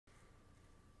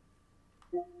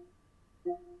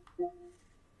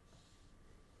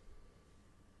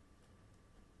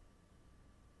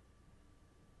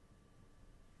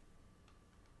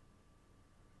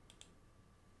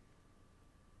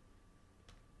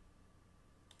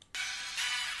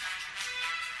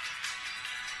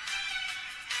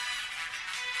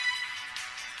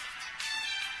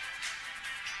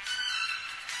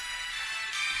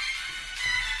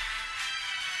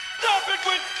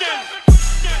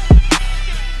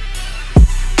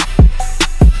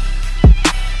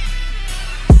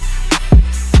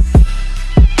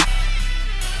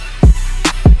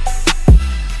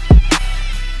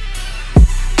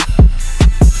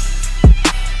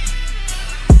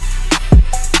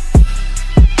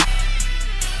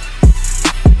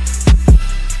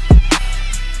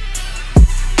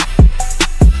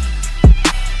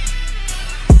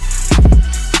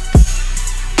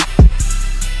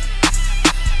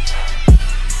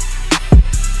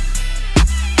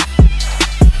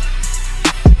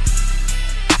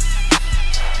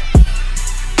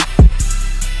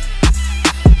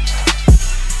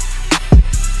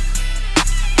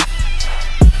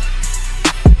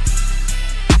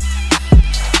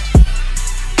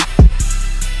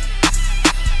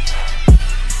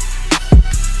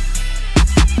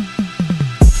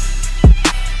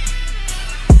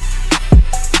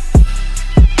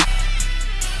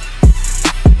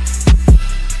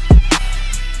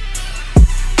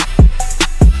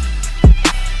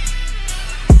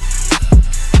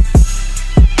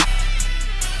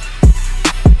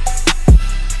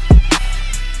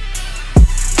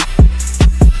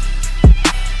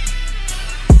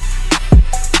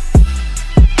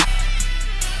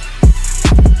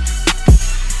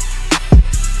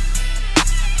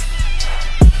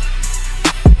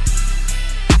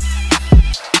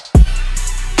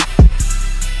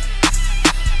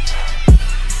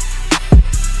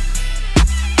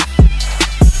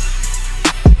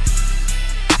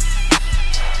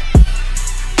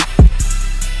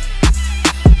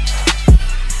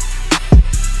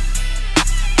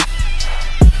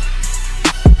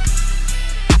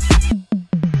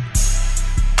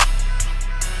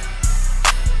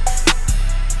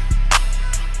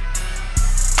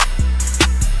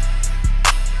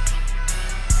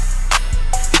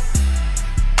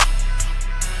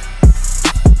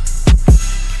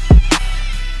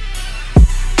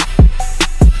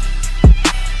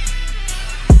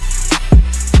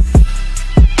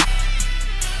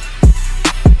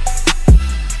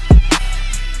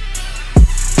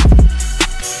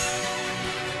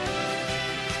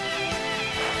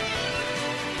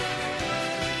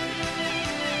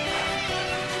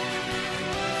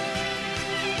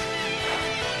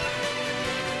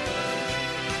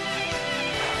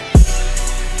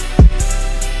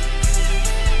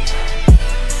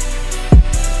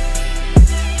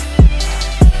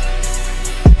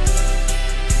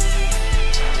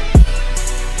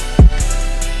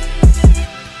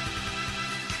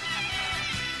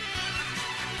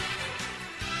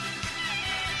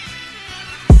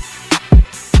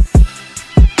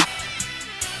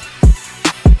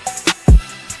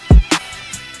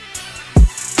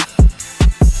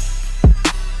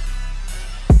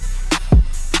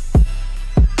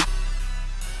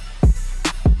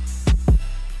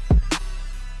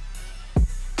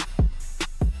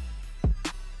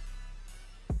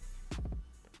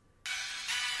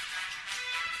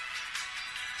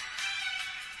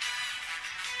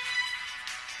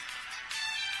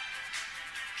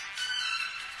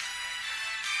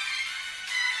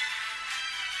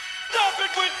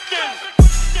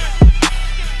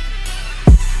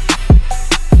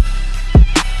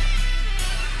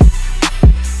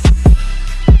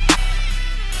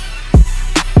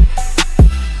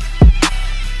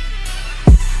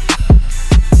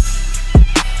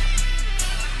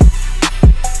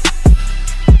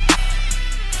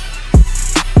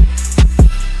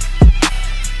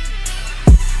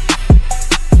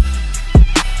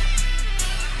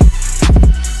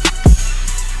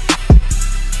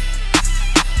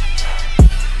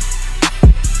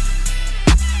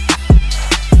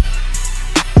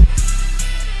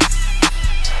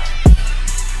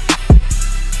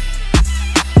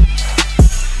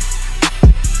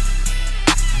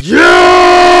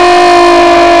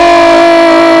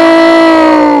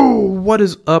What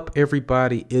is up,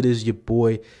 everybody? It is your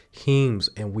boy Heems,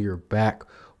 and we are back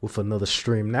with another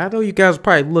stream. Now, I know you guys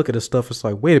probably look at this stuff. It's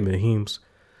like, wait a minute, Heems.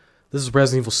 This is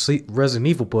Resident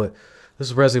Evil, but this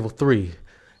is Resident Evil 3.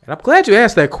 And I'm glad you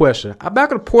asked that question. I'm not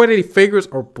going to point any fingers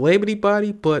or blame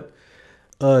anybody, but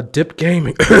Dip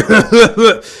Gaming.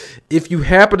 If you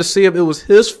happen to see him, it was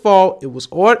his fault. It was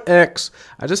on X.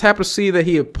 I just happened to see that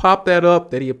he had popped that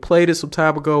up, that he had played it some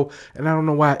time ago, and I don't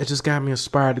know why. It just got me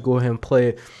inspired to go ahead and play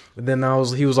it. And then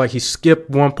he was like, he skipped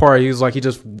one part. He was like, he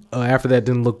just after that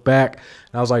didn't look back.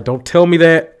 And I was like, don't tell me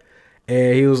that.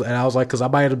 And I was like, because I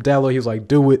might have downloaded. He was like,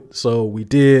 do it. So we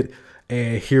did.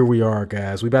 And here we are,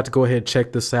 guys. We about to go ahead and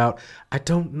check this out. I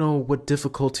don't know what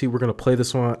difficulty we're going to play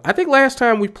this on. I think last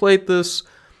time we played this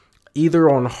either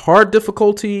on hard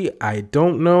difficulty. I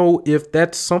don't know if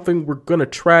that's something we're going to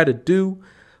try to do.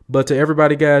 But to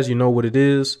everybody, guys, you know what it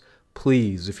is.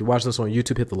 Please, if you're watching this on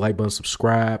YouTube, hit the like button,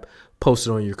 subscribe, post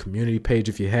it on your community page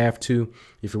if you have to.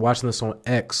 If you're watching this on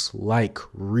X, like,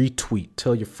 retweet,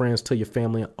 tell your friends, tell your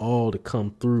family, and all to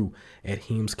come through at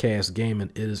HeemzCastGaming.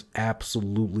 It is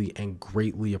absolutely and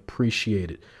greatly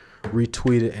appreciated.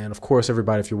 Retweet it. And, of course,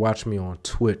 everybody, if you're watching me on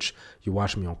Twitch, you're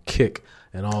watching me on Kick,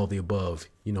 and all the above,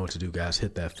 you know what to do, guys.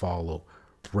 Hit that follow,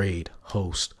 raid,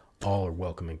 host. All are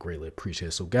welcome and greatly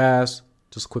appreciated. So, guys,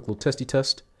 just a quick little testy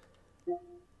test.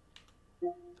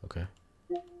 Okay.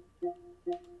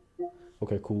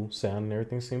 Okay, cool. Sound and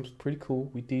everything seems pretty cool.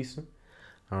 We decent.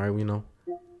 All right, we know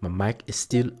my mic is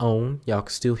still on. Y'all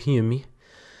can still hear me.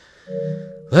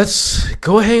 Let's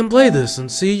go ahead and play this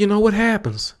and see, you know, what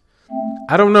happens.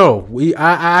 I don't know.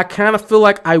 I kind of feel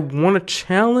like I want to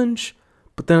challenge,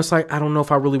 but then it's like I don't know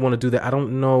if I really want to do that. I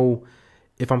don't know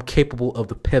if I'm capable of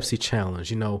the Pepsi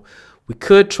challenge. You know, we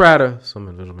could try to. Some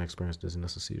individuals may experience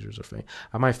dizziness and seizures or faint.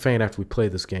 I might faint after we play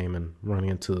this game and run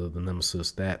into the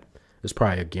nemesis. That is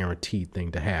probably a guaranteed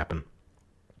thing to happen.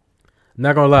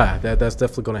 Not gonna lie, that's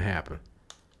definitely gonna happen.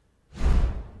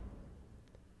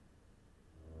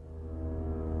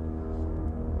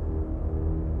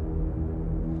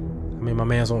 I mean, my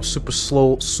man's on super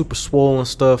swollen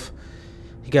stuff.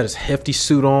 He got his hefty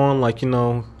suit on, like, you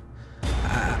know.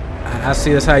 I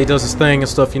see that's how he does his thing and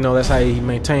stuff, you know. That's how he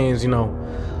maintains, you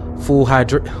know, full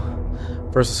hydrate.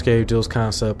 First escape deals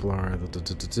concept.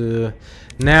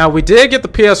 Now we did get the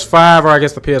PS5, or I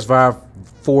guess the PS5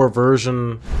 4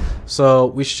 version, so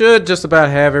we should just about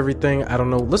have everything. I don't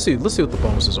know. Let's see what the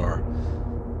bonuses are.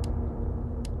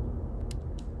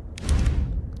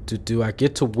 Do I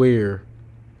get to wear?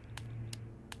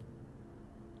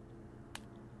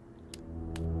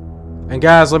 And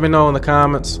guys, let me know in the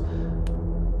comments.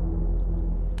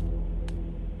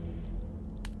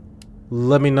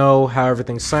 Let me know how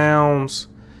everything sounds,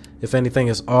 if anything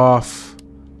is off.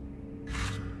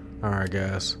 Alright,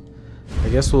 guys. I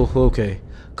guess we'll, okay.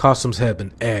 Costumes have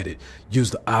been added. Use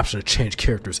the option to change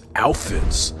characters'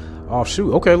 outfits. Oh,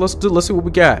 shoot. Okay, let's see what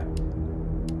we got.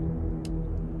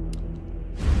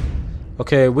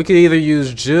 Okay, we could either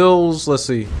use Jill's, let's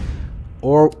see,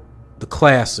 or the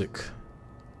classic.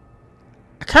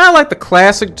 I kind of like the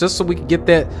classic just so we can get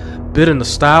that bit of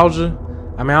nostalgia.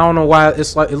 I mean, I don't know why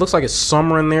it's like, it looks like it's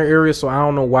summer in their area, so I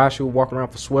don't know why she would walk around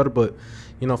with a sweater, but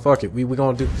you know, fuck it. We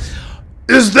gonna do.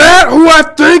 Is that who I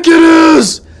think it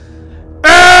is?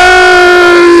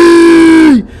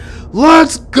 Hey!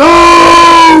 Let's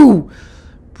go!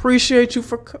 Appreciate you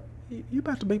for you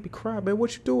about to make me cry, man.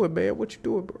 What you doing, man? What you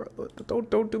doing, bro?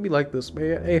 Don't do me like this,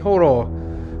 man. Hey, hold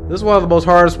on. This is one of the most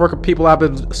hardest working people I've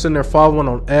been sitting there following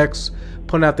on X,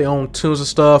 putting out their own tunes and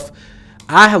stuff.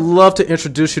 I have loved to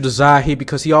introduce you to ZAHI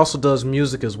because he also does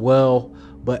music as well.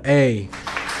 But hey,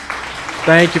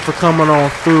 thank you for coming on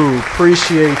through.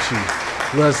 Appreciate you.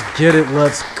 Let's get it.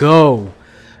 Let's go.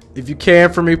 If you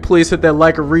can for me, please hit that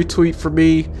like or retweet for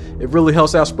me. It really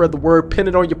helps out spread the word. Pin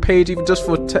it on your page even just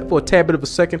for a tad bit of a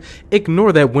second.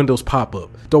 Ignore that Windows pop-up.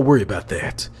 Don't worry about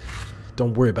that.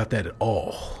 Don't worry about that at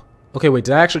all. Okay, wait.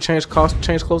 Did I actually change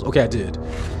clothes? Okay, I did.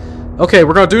 Okay,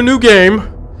 we're going to do a new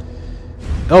game.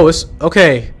 Oh, it's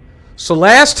okay. So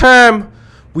last time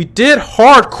we did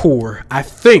hardcore, I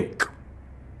think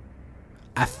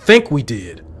we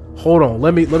did. Hold on.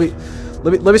 Let me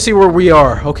see where we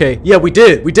are. Okay. Yeah, we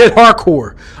did. We did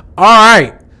hardcore. All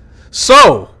right.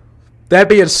 So, that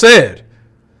being said,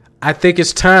 I think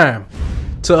it's time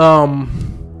to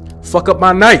fuck up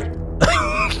my night.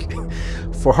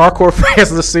 For hardcore fans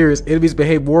of the series, enemies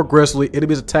behave more aggressively.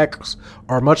 Enemies' attacks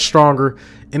are much stronger.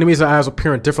 Enemies' eyes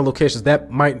appear in different locations. That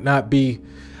might not be,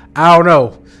 I don't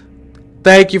know.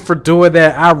 Thank you for doing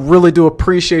that. I really do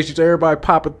appreciate you. To everybody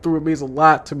popping through, it means a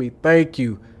lot to me. Thank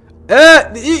you.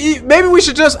 Maybe we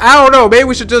should just, I don't know. Maybe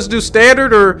we should just do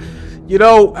standard, or, you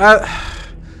know,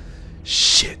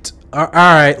 shit. All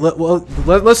right.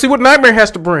 Let's see what Nightmare has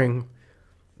to bring.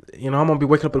 You know, I'm gonna be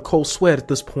waking up in a cold sweat at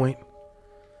this point.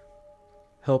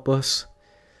 Help us.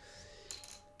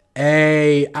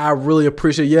 Hey, I really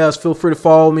appreciate it. Yes, feel free to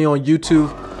follow me on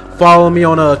YouTube. Follow me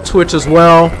on Twitch as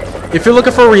well. If you're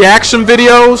looking for reaction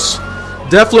videos,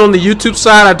 definitely on the YouTube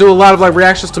side, I do a lot of like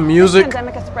reactions to music. The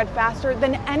pandemic has spread faster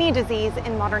than any disease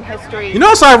in modern history. You know,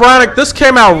 it's ironic. This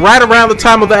came out right around the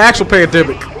time of the actual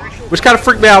pandemic, which kind of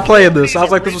freaked me out playing this. I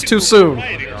was like, this was too soon.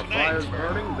 He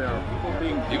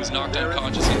was knocked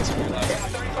unconscious.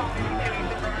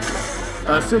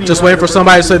 Just waiting for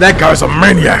somebody to say that guy's a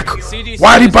maniac.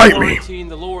 Why'd he bite me?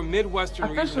 The lower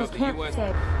Midwestern region of the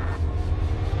US.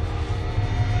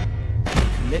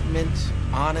 Commitment,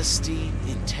 honesty,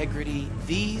 integrity,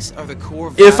 these are the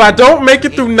core If I don't make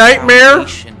it through Nightmare,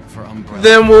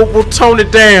 then we'll tone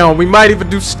it down. We might even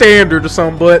do standard or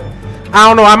something, but I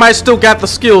don't know. I might still got the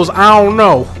skills. I don't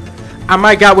know. I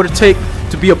might got what it take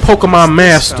to be a Pokemon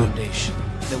master.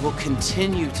 That will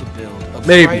continue to build a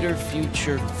brighter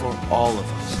future for all of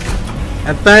us.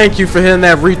 And thank you for hitting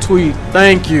that retweet.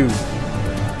 Thank you.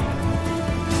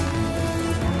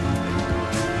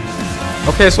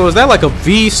 Okay, so is that like a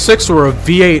V6 or a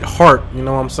V8 heart? You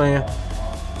know what I'm saying?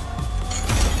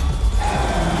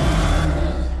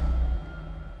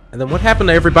 And then what happened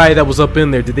to everybody that was up in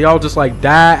there? Did they all just like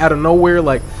die out of nowhere?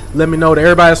 Like, let me know. To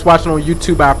everybody that's watching on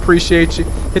YouTube, I appreciate you.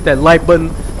 Hit that like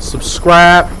button,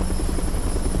 subscribe,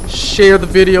 share the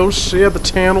video, share the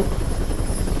channel.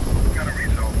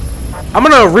 I'm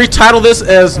gonna retitle this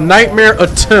as Nightmare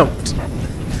Attempt,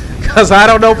 because I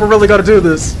don't know if we're really gonna do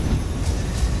this.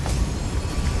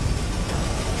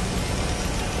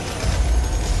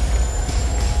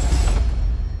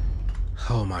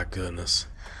 Oh my goodness.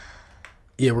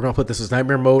 Yeah, we're gonna put this as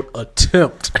Nightmare Mode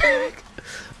Attempt.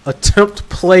 Attempt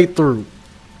playthrough.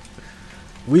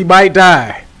 We might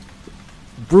die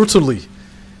brutally.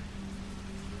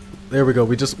 There we go.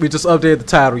 We just updated the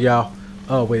title, y'all.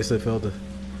 Oh wait, so it failed to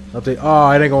update. Oh,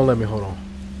 it ain't gonna let me. Hold on.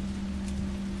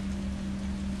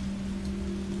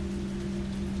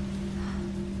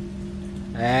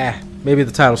 Maybe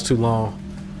the title's too long.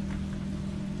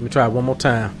 Let me try it one more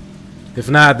time. If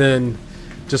not, then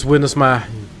just witness my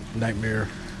nightmare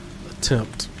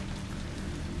attempt.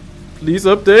 Please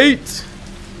update.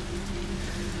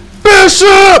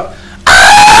 Bishop!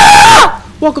 Ah!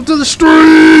 Welcome to the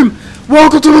stream!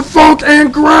 Welcome to the funk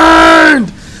and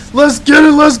grind! Let's get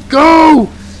it, let's go!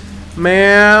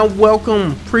 Man,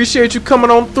 welcome. Appreciate you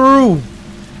coming on through.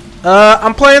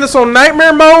 I'm playing this on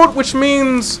nightmare mode, which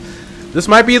means this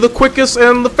might be the quickest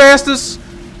and the fastest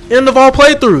end of all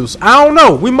playthroughs. I don't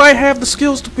know. We might have the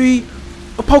skills to be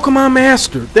a Pokemon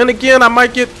master. Then again, I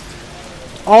might get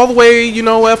all the way, you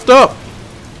know, effed up.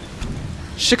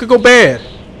 Shit could go bad.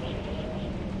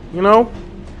 You know?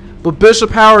 But Bishop,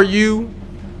 how are you?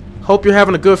 Hope you're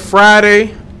having a good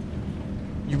Friday.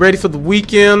 You ready for the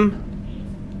weekend?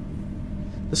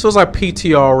 This feels like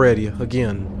PT already,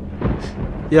 again.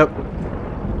 Yep.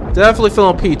 Definitely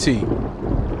feeling PT.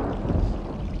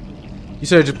 You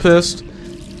said you're pissed?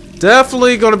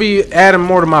 Definitely gonna be adding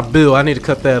more to my bill. I need to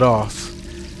cut that off.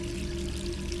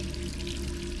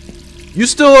 You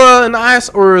still in the ice,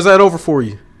 or is that over for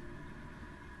you?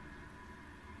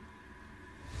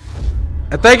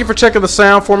 And thank you for checking the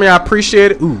sound for me. I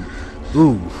appreciate it. Ooh.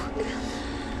 Ooh.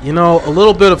 You know, a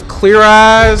little bit of clear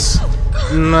eyes.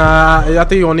 Nah, I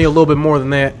think you're gonna need a little bit more than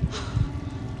that.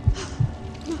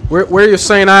 Where are your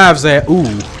St. Ives at? Ooh.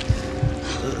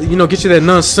 You know, get you that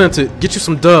non-scented. Get you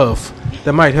some Dove.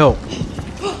 That might help.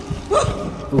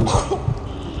 Ooh.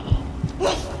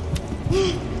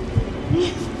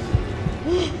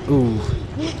 Ooh.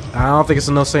 I don't think it's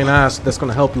enough St. Ives that's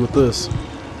gonna help you with this.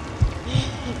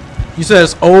 You said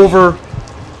it's over.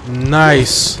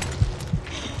 Nice.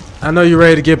 I know you're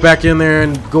ready to get back in there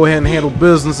and go ahead and handle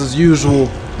business as usual.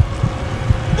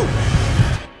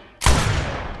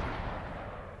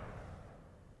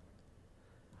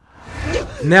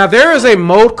 Now there is a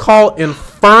mode called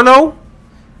Inferno.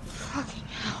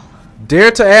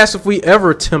 Dare to ask if we ever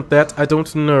attempt that. I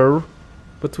don't know,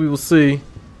 but we will see.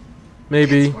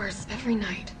 Maybe. It's worse every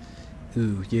night.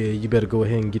 Ooh, yeah. You better go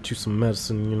ahead and get you some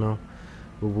medicine. You know.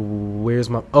 Where's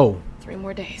my? Oh. 3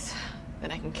 more days, then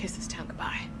I can kiss this town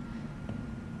goodbye.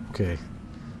 Okay.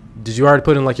 Did you already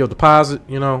put in like your deposit?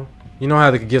 You know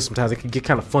how they could get sometimes. It could get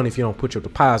kind of funny if you don't put your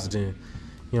deposit in.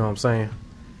 You know what I'm saying?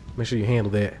 Make sure you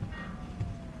handle that.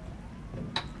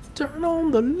 Turn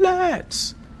on the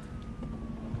lights.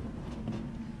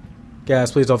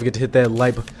 Guys, please don't forget to hit that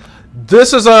like button.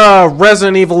 This is a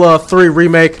Resident Evil 3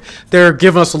 remake. They're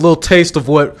giving us a little taste of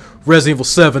what Resident Evil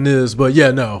 7 is, but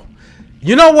yeah, no.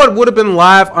 You know what would have been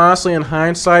live, honestly, in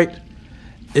hindsight?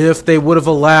 If they would have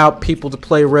allowed people to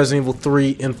play Resident Evil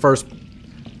 3 in first.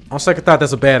 On second thought,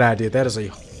 that's a bad idea. That is a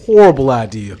horrible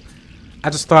idea. I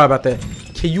just thought about that.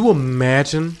 Can you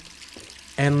imagine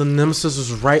and the nemesis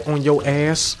is right on your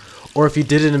ass, or if you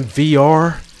did it in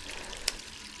VR,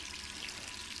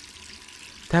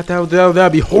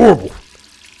 that'd be horrible.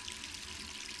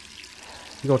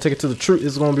 You're gonna take it to the truth.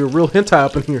 It's gonna be a real hentai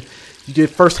up in here. You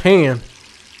get firsthand.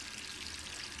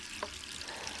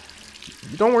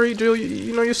 Don't worry, Jill.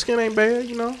 You know your skin ain't bad.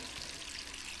 You know.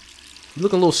 You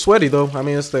looking a little sweaty though. I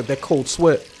mean, it's that cold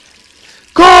sweat.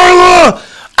 Carla!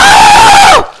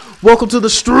 Ah! Welcome to the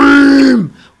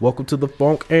stream. Welcome to the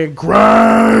funk and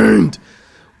grind.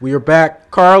 We are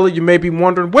back, Carla. You may be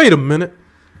wondering, wait a minute.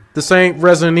 This ain't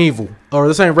Resident Evil, or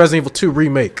this ain't Resident Evil 2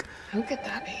 Remake. Who could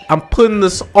that be? I'm putting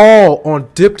this all on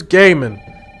Dipped Gaming.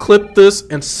 Clip this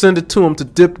and send it to him to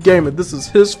Dipped Gaming. This is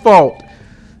his fault.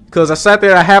 Because I sat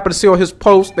there, I happened to see on his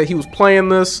post that he was playing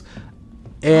this,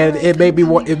 and it made me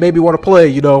want to play,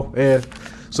 you know. And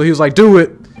so he was like, "Do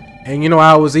it," and you know,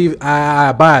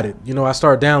 I bought it. You know, I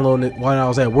started downloading it while I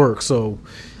was at work. So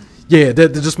yeah,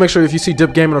 just make sure if you see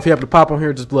Dipped Gaming or if you happen to pop on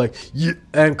here, just be like, yeah.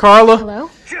 And Carla, Hello?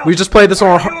 we just played this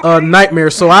on Nightmare,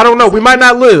 so I don't know. We might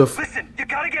not live. Listen, you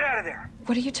gotta get out of there.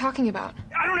 What are you talking about?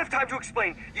 I don't have time to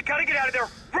explain. You gotta get out of there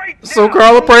right now. So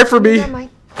Carla, pray for me. Never mind.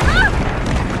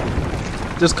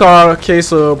 This car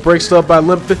case breaks up by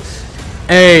limping.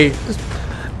 Hey,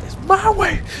 it's my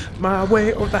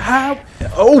way or the highway.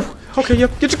 Oh, okay,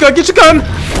 yep. Get your gun.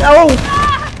 Oh,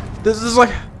 this is like.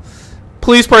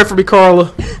 Please pray for me,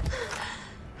 Carla.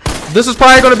 This is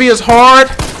probably gonna be as hard.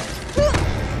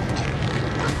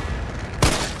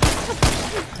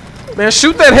 Man,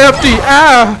 shoot that hefty.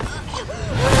 Ah.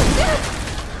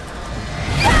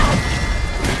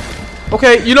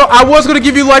 Okay, you know I was gonna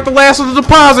give you like the last of the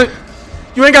deposit.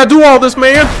 You ain't gotta do all this,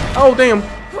 man. Oh, damn.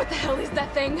 What the hell is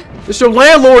that thing? It's your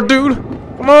landlord, dude.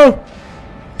 Come on.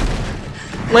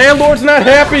 Landlord's not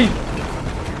happy.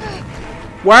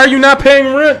 Why are you not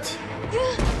paying rent?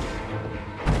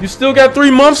 You still got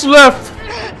 3 months left.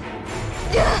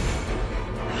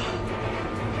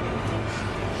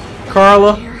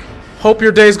 Carla, hope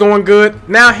your day's going good.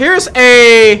 Now, here's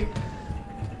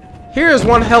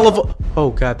one hell of a... Oh,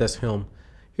 God, that's him.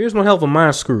 Here's one hell of a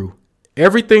mind screw.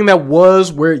 Everything that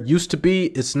was where it used to be,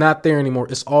 it's not there anymore.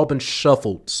 It's all been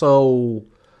shuffled. So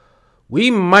we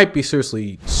might be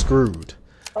seriously screwed.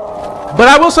 But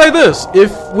I will say this.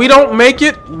 If we don't make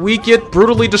it, we get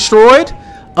brutally destroyed.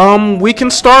 We can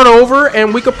start over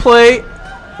and we could play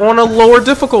on a lower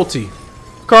difficulty.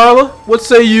 Carla, what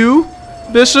say you?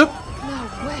 Bishop?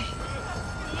 No way.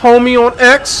 Homie on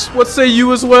X, what say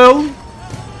you as well?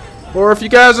 Or if you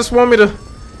guys just want me to,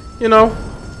 you know,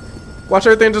 watch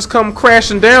everything just come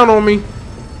crashing down on me.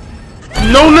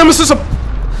 No nemesis,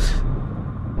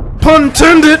 pun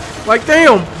intended. Like,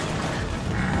 damn.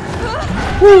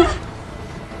 Woo.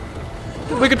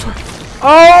 We could try.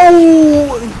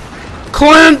 Oh,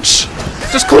 clinch.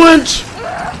 Just clinch.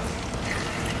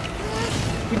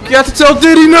 You got to tell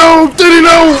Diddy no. Diddy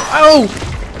no. Oh.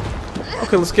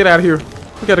 Okay, let's get out of here.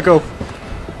 We gotta go.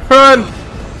 Run.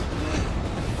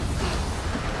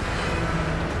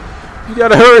 You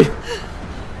gotta hurry.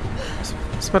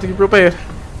 It's about to get real bad.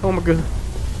 Oh my god.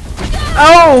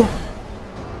 Oh!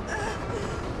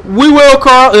 We will,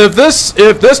 Carl. If this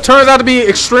turns out to be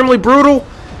extremely brutal,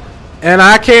 and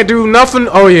I can't do nothing.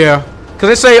 Oh yeah, because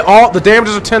they say all the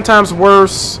damages are 10 times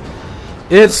worse.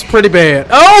 It's pretty bad.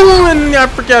 Oh, and I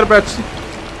forgot about you.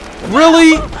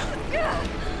 Really?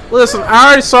 Listen, I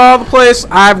already saw the place.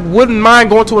 I wouldn't mind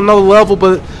going to another level,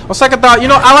 but on second thought, you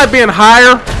know, I like being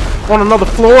higher. On another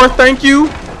floor, thank you.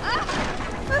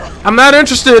 I'm not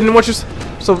interested in what you.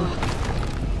 So,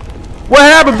 what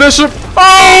happened, Bishop?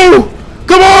 Oh,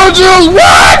 come on, Jules.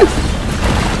 What?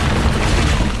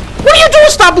 What are you doing?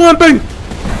 Stop limping.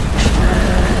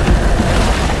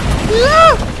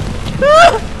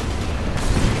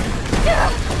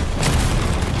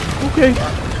 Okay,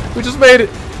 we just made it.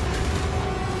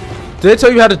 Did they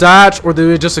tell you how to dodge, or did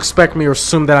they just expect me or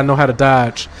assume that I know how to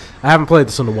dodge? I haven't played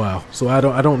this in a while, so I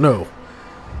don't know.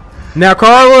 Now,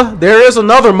 Carla, there is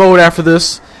another mode after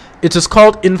this. It is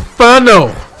called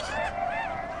Inferno.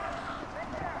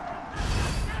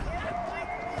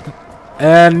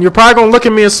 And you're probably gonna look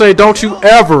at me and say, "Don't you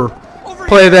ever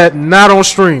play that not on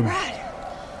stream."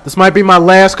 This might be my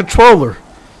last controller.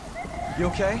 You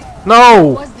okay? No.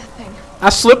 What was that thing? I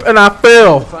slipped and I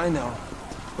fell. Fine now.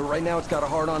 But right now it's got a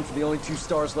hard on for the only 2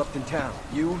 stars left in town.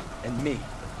 You and me.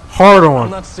 Hard I'm on.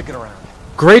 not sticking around.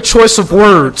 Great choice of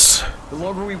words. The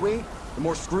longer we wait, the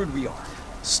more screwed we are.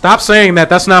 Stop saying that.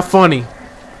 That's not funny.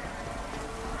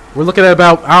 We're looking at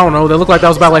about, I don't know, that looked like that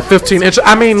was about like 15 inches.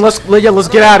 I mean, let's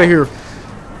get out of here.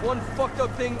 One fucked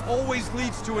up thing always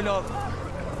leads to another.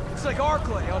 It's like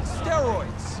Arclay on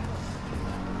steroids.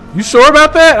 You sure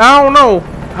about that? I don't know.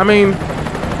 I mean,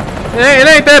 it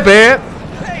ain't that bad.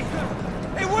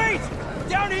 Hey, wait!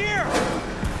 Down here!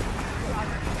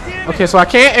 Okay, so I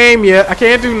can't aim yet. I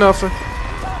can't do nothing.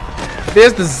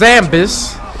 There's the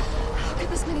zombies. How could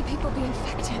this many people be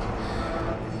infected?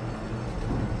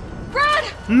 Brad!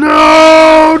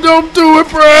 No, don't do it,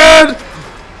 Brad.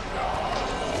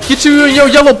 Get you and your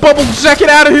yellow bubble jacket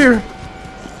out of here.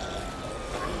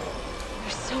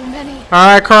 There's so many.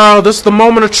 All right, Carl, this is the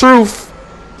moment of truth.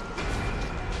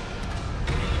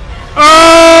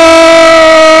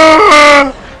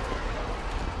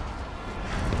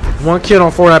 One kid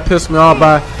on 4 that pissed me off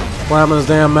by slamming his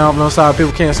damn mouth. No side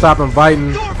people can't stop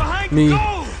inviting me.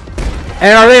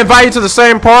 And are they invited you to the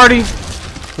same party?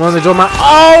 Ones that join my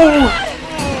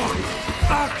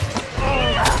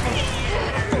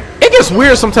It gets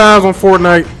weird sometimes on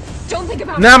Fortnite. Don't think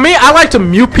about Now me, I like to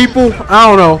mute people. I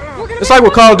don't know. It's like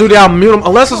with Call of Duty, I'll mute them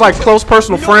unless it's like close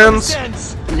personal friends.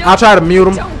 I'll try to mute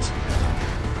them. Don't.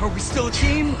 Are we still a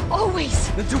team? Always.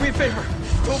 Then do me a favor.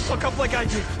 Don't fuck up like I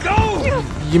did. Go!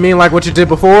 You mean like what you did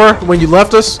before when you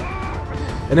left us?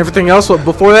 And everything else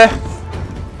before that?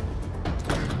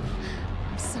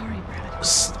 I'm sorry, Brad.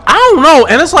 I don't know.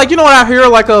 And it's like, you know what I hear?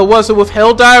 Like, was it with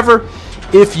Helldiver?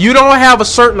 If you don't have a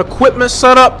certain equipment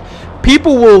set up,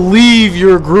 people will leave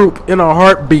your group in a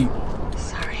heartbeat.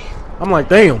 Sorry. I'm like,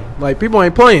 damn. Like, people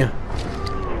ain't playing.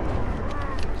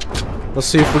 Let's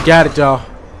see if we got it, y'all.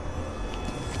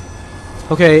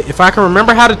 Okay, if I can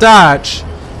remember how to dodge.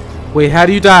 Wait, how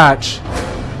do you dodge?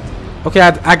 Okay,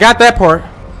 I got that part.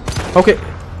 Okay,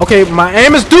 okay, my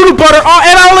aim is doodle butter. Oh,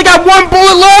 and I only got 1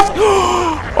 bullet left.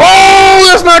 Oh,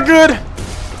 that's not good.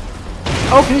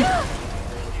 Okay.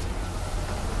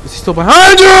 Is he still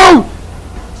behind you?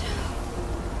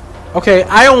 Okay,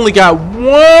 I only got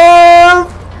 1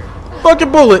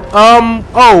 fucking bullet.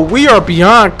 Oh, we are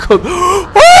beyond cooked. Oh!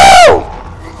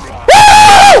 No!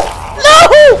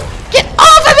 Get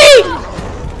off of me!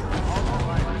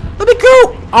 Let me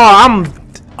go. Oh,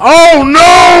 oh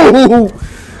no!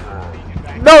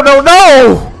 No, no,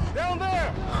 no! Down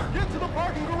there! Get to the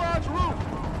parking garage roof!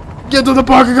 Get to the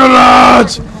parking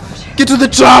garage! Get to the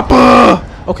chopper!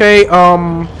 Okay,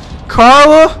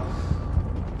 Carla,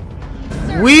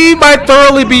 we might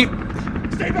thoroughly be.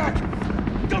 Stay back!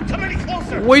 Don't come any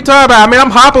closer! What you talking about? I mean,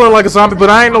 I'm hopping like a zombie, but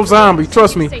I ain't no zombie.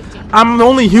 Trust me. I'm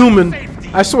only human.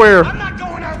 I swear. I'm not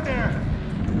going out there!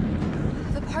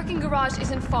 The parking garage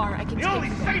isn't far. I can The take only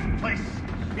you. safe place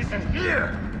is in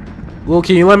here! Well,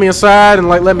 can you let me inside and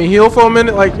like let me heal for a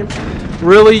minute? Like,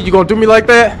 really? You gonna do me like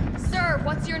that? Sir,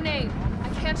 what's your name? I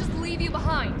can't just leave you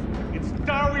behind. It's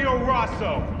Dario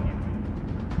Rosso.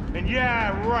 And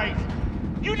yeah, right.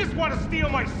 You just want to steal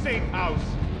my safe house.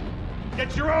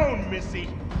 Get your own, Missy.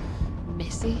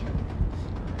 Missy?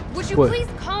 Would you What? please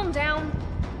calm down?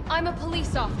 I'm a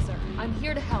police officer. I'm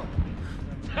here to help.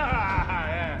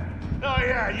 Yeah. Oh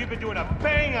yeah, you've been doing a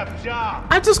bang-up job.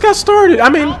 I just got started. I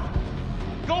mean,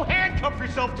 Go handcuff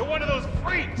yourself to one of those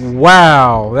freaks.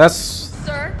 wow, that's.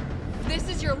 Sir, this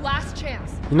is your last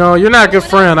chance. You know, you're not a good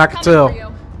Someone friend. I else can is coming tell. for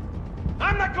you.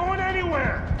 I'm not going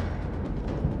anywhere.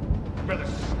 I'd rather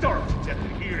starve to death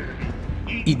than here to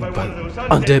be eaten by one of those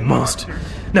undead monsters.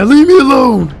 Now leave me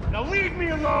alone. Now leave me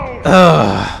alone.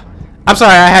 I'm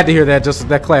sorry, I had to hear that. Just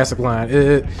that classic line.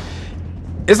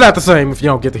 It's not the same if you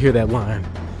don't get to hear that line.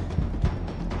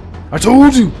 I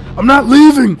told you, I'm not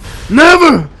leaving.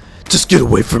 Never. Just get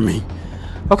away from me.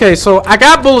 Okay, so I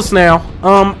got bullets now.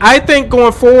 I think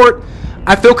going forward,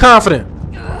 I feel confident.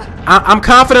 I'm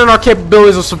confident in our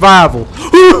capabilities of survival.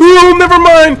 Oh, never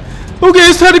mind. Okay,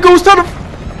 it's time to go. It's time to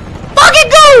fucking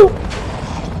go.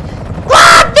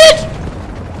 Ah, bitch.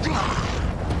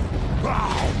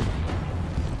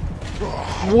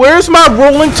 Where's my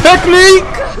rolling technique?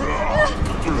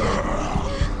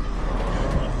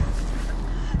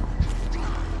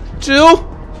 Chill.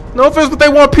 No offense, but they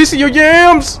want a piece of your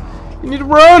yams. You need to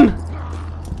run.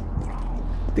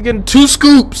 They're getting 2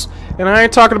 scoops. And I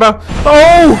ain't talking about...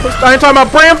 Oh! I ain't talking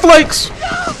about bran flakes.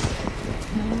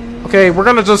 Okay, we're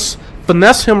gonna just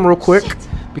finesse him real quick.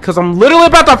 Because I'm literally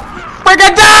about to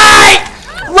freaking die!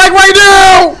 Like right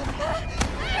now!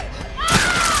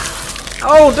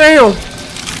 Oh, damn.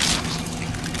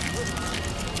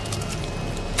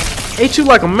 Ate you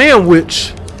like a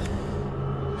man-witch.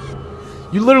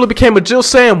 You literally became a Jill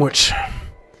sandwich.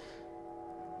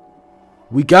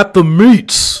 We got the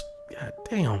meats. God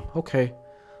damn. Okay.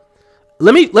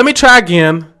 Let me try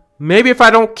again. Maybe if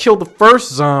I don't kill the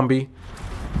first zombie.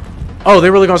 Oh,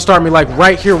 they're really gonna start me like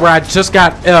right here where I just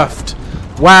got effed.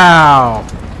 Wow.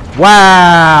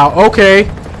 Wow. Okay.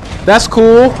 That's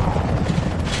cool.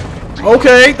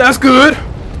 Okay, that's good.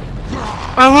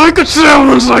 I like a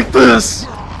challenge like this.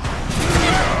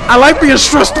 I like being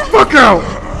stressed the fuck out.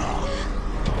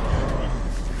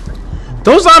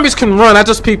 Those zombies can run. I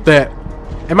just peeped that.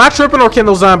 Am I tripping or can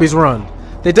those zombies run?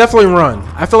 They definitely run.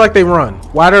 I feel like they run.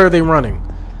 Why are they running?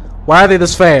 Why are they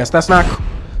this fast? That's not...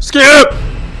 Skip!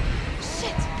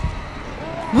 Shit.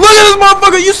 Look at this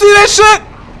motherfucker! You see that shit?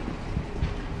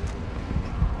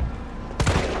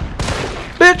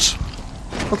 Bitch!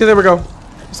 Okay, there we go.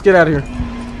 Let's get out of here.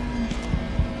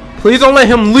 Please don't let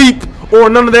him leap or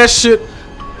none of that shit.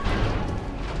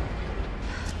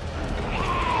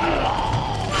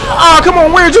 Ah, come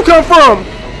on, where'd you come from?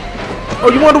 Oh,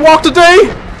 you wanted to walk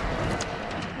today?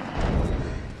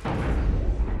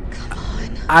 Come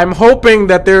on. I'm hoping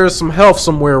that there is some health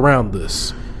somewhere around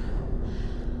this.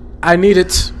 I need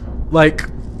it, like,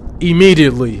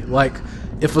 immediately. Like,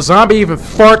 if a zombie even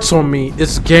farts on me,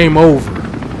 it's game over.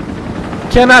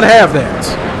 Cannot have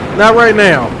that. Not right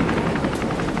now.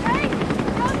 Hey,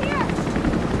 down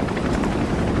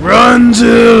here. Run,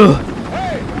 Jill!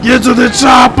 Get to the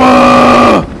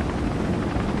chopper!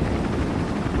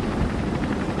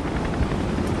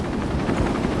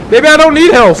 Maybe I don't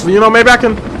need health, you know, maybe I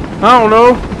can, I don't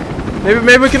know.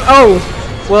 Maybe we can, oh,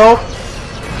 well.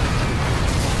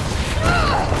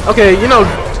 Okay, you know,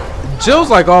 Jill's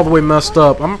like all the way messed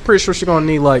up. I'm pretty sure she's gonna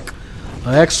need like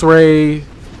an X-ray,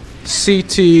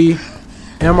 CT,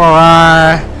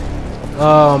 MRI,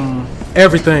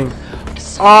 everything.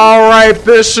 Alright,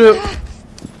 Bishop.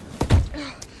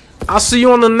 I'll see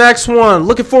you on the next one.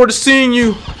 Looking forward to seeing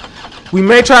you. We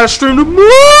may try to stream the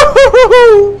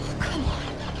movie.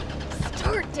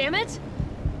 Damn it!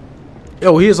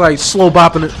 Yo, he is like slow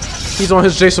bopping it. He's on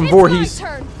his Jason Voorhees. My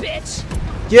turn, bitch.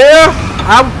 Yeah,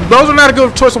 those are not a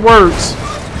good choice of words.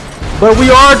 But we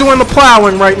are doing the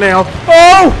plowing right now.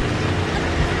 Oh!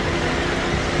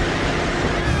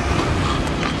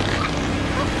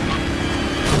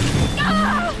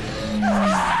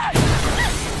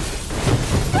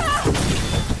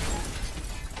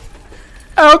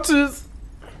 Ouches.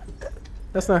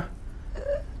 That's not.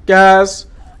 Guys.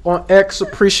 On X,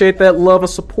 appreciate that love and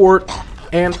support,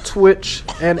 and Twitch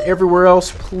and everywhere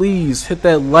else. Please hit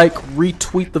that like,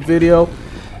 retweet the video,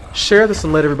 share this,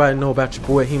 and let everybody know about your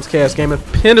boy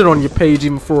HeemzCastGaming. Pin it on your page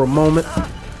even for a moment.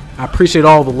 I appreciate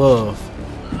all the love.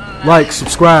 Like,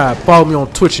 subscribe, follow me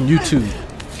on Twitch and YouTube.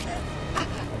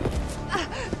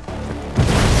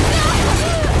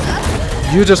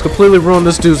 You just completely ruined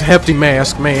this dude's hefty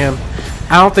mask, man.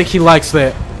 I don't think he likes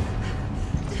that.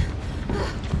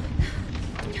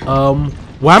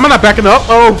 Why am I not backing up?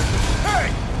 Oh. Hey!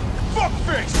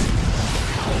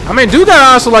 Fuckface! I mean, dude got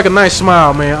honestly like a nice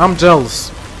smile, man. I'm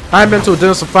jealous. I ain't been to a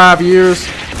dentist in 5 years.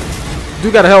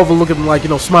 Dude got a hell of a looking, like, you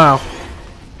know, smile.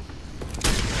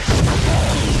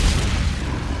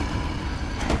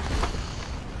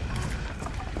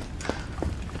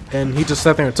 And he just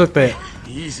sat there and took that.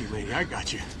 Easy, lady. I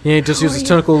got you. He ain't just used his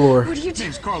tentacle lure. What are you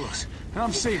doing? Name's Carlos, and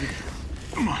I'm saving you.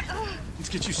 Come on. Let's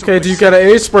get you some. Okay, do you got an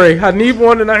A spray? I need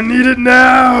one and I need it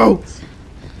now.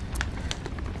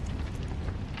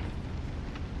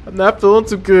 I'm not feeling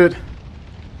too good.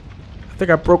 I think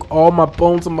I broke all my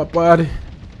bones in my body.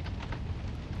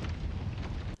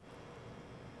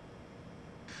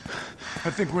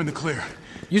 I think we're in the clear.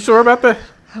 You sure about that?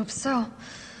 Hope so.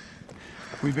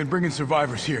 We've been bringing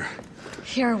survivors here.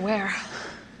 Here, where?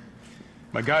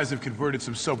 My guys have converted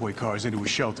some subway cars into a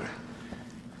shelter.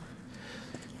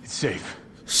 It's safe.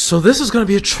 So this is going to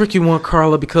be a tricky one,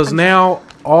 Carla, because now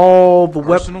all the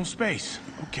weapons... Personal space.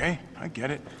 Okay, I get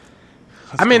it.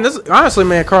 I mean, this honestly,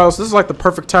 man, Carlos, this is like the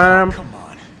perfect time Come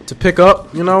on. to pick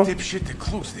up, you know? Dipshit to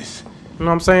close this. You know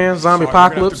what I'm saying? Zombie Sorry, we're gonna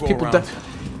have apocalypse, to go people around.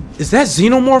 die. Is that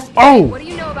xenomorph? Oh! What do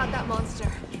you know about that monster?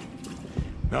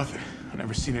 Nothing. I've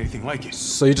never seen anything like it.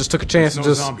 So you just took a chance It's and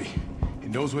no just... zombie. It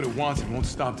knows what it wants and won't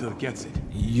stop till it gets it.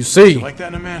 You see. You like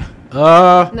that in a man?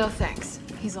 No thanks.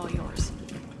 He's all yours.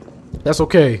 That's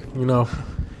okay, you know.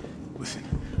 Listen,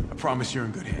 I promise you're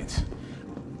in good hands.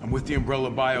 I'm with the Umbrella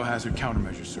Biohazard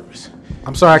Countermeasure Service.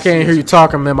 I'm sorry, I can't hear you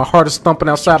talking, man. My heart is thumping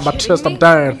outside my Kidding chest. me? I'm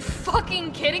dying. Are you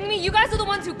fucking kidding me? You guys are the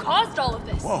ones who caused all of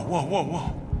this. Whoa, whoa, whoa, whoa.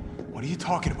 What are you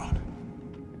talking about?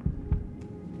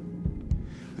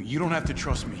 Look, you don't have to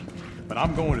trust me, but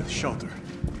I'm going to the shelter.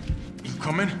 You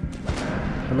coming?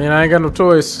 I mean, I ain't got no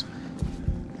choice.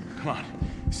 Come on,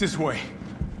 it's this way.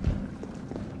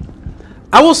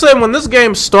 I will say, when this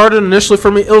game started initially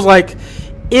for me, it was like,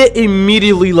 it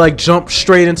immediately like jumped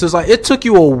straight into, like, it took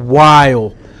you a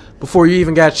while before you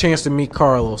even got a chance to meet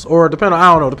Carlos. Or depending on,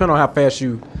 I don't know, depending on how fast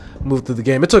you moved through the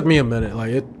game. It took me a minute.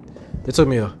 Like, it took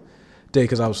me a day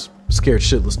because I was scared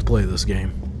shitless to play this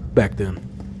game back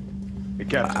then. Hey,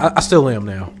 Captain. I still am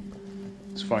now.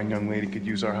 This fine young lady could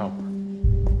use our help.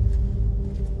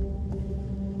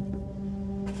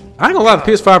 I ain't gonna lie, the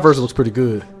PS5 version looks pretty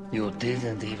good. You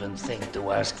didn't even think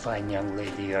to ask fine young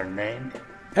lady her name?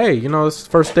 Hey, you know, it's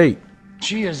first date.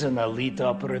 She is an elite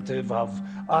operative of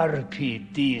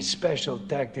RPD, Special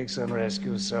Tactics and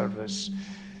Rescue Service.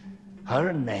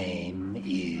 Her name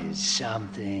is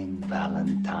something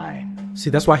Valentine. See,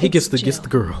 that's why he gets the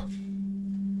girl.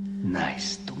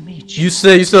 Nice to meet you. You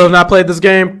say you still have not played this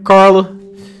game, Carla?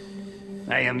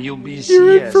 I am UBCS.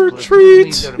 You're in for a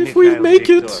treat if we make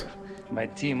it. My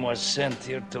team was sent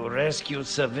here to rescue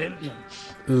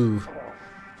civilians. Ooh.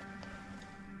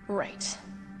 Right.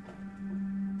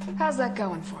 How's that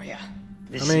going for you?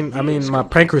 I mean, my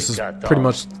pancreas is pretty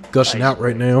much gushing out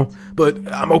right now, but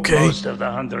I'm okay. Most of the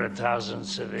 100,000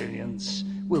 civilians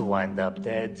will wind up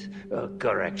dead.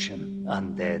 Correction,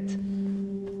 undead.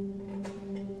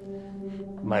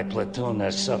 My platoon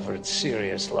has suffered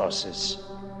serious losses.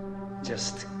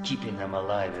 Just keeping them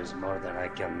alive is more than I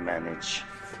can manage.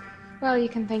 Well, you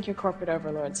can thank your corporate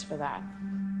overlords for that.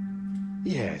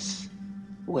 Yes.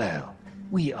 Well,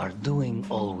 we are doing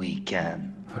all we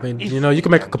can. I mean, you know, you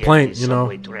can make a complaint, you know.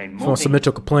 If you want to submit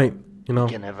your complaint, you know.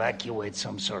 We can evacuate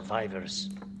some survivors.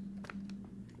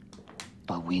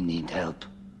 But we need help.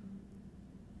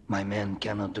 My men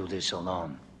cannot do this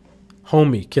alone.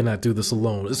 Homie cannot do this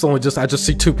alone. It's only I just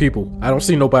see two people. I don't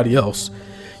see nobody else.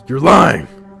 You're lying.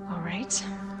 All right.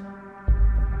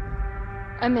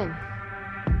 I'm in.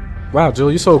 Wow,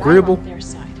 Jill, you're so agreeable. I'm on their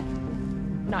side,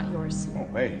 not yours. Oh,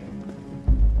 hey.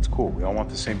 It's cool. We all want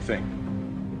the same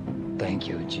thing. Thank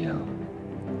you, Jill.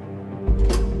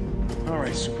 All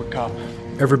right, Super Cop.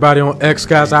 Everybody on X,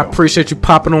 guys, I appreciate you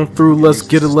popping on through. Let's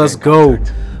get it. Let's go.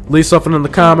 Leave something in the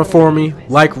comment for me.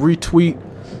 Like, retweet.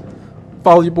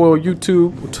 Follow your boy on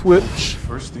YouTube or Twitch.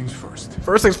 First things first.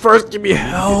 First things first, give me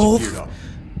health.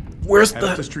 Where's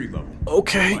the street level?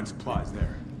 Okay. Find supplies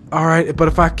there. All right, but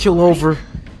if I kill over.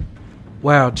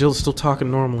 Wow, Jill's still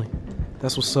talking normally.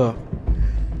 That's what's up.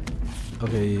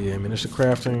 Okay, yeah, ammunition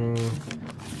crafting.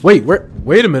 Wait,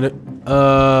 wait a minute.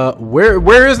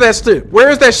 Where is that shit? Where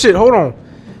is that shit? Hold on.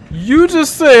 You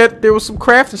just said there was some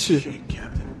crafting shit. Shit,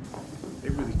 Captain. They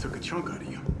really took a chunk out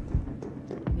of you.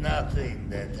 Nothing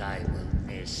that I will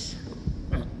miss.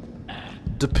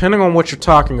 Depending on what you're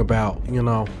talking about, you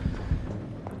know.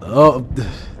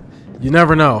 You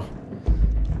never know.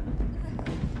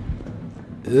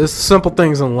 It's simple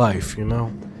things in life, you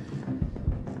know.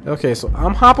 Okay, so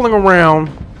I'm hopping around.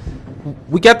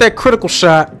 We got that critical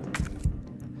shot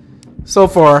so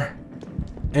far.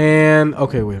 And,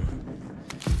 okay, wait.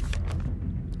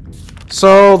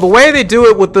 So, the way they do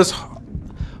it with this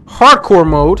hardcore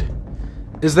mode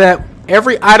is that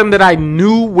every item that I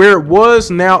knew where it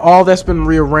was, now all that's been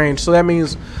rearranged. So that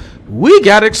means we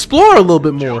gotta explore a little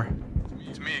bit more.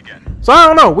 It's me again. So I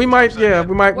don't know. We might, yeah,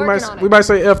 we might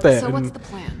say F that. So what's the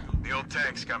plan? The old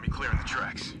tanks got me clearing the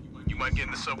tracks. You might get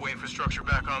the subway infrastructure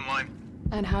back online.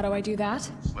 And how do I do that?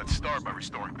 Let's start by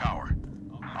restoring power.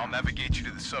 I'll navigate you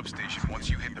to the substation once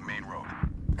you hit the main road.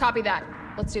 Copy that.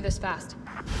 Let's do this fast.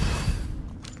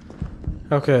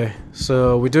 Okay,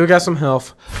 so we do got some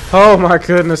health. Oh my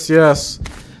goodness, yes.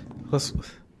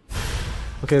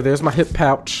 Okay, there's my hip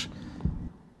pouch.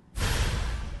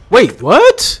 Wait,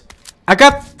 what? I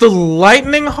got the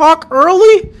lightning hawk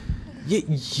early?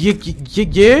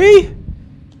 Yay?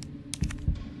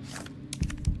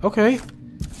 Okay.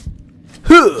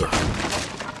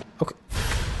 Okay.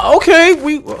 Okay,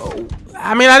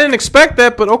 I mean, I didn't expect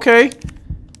that, but okay.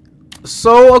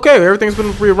 So, okay, everything's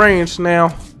been rearranged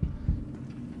now.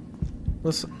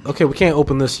 Okay, we can't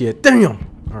open this yet. Damn!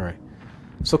 Alright.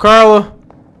 So, Carla,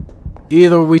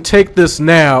 either we take this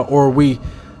now or we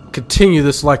continue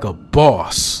this like a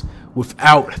boss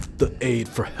without the aid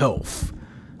for health.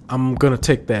 I'm gonna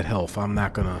take that health. I'm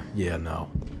not gonna... Yeah,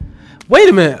 no. Wait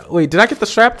a minute. Wait, did I get the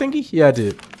strap thingy? Yeah, I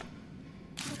did.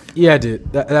 Yeah, I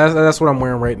did. That's what I'm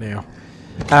wearing right now.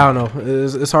 I don't know.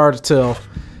 It's hard to tell.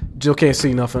 Jill can't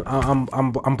see nothing.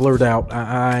 I'm blurred out.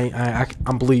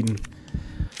 I'm bleeding.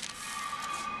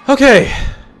 Okay.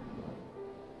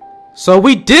 So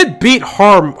we did beat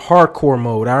hardcore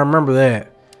mode. I remember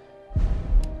that.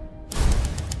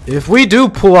 If we do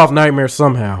pull off Nightmare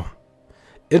somehow,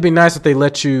 it'd be nice if they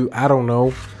let you, I don't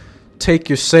know, take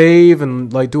your save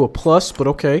and like do a plus, but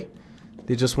okay.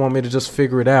 They just want me to just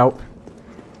figure it out.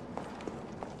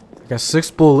 I got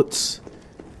 6 bullets,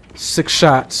 6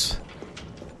 shots.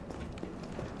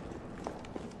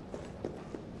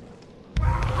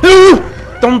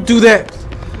 Don't do that.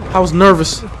 I was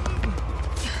nervous.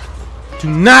 Do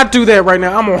not do that right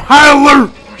now. I'm on high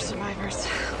alert. More survivors.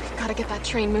 We've got to get that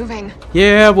train moving.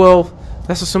 Yeah, well,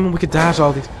 That's assuming we could dodge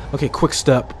all these. Okay, quick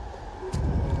step.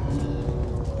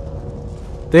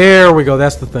 There we go.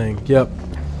 That's the thing. Yep.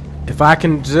 If I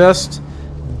can just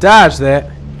dodge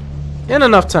that in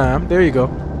enough time. There you go.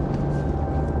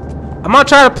 I'm gonna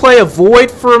try to play avoid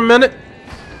for a minute.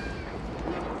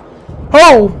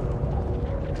 Oh!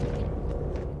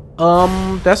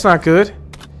 That's not good.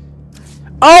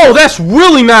 Oh, that's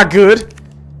really not good.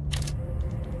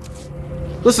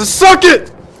 Listen, suck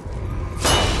it!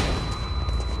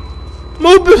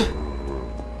 Move it!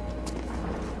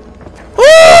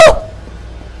 Woo!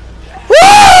 Woo!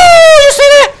 You see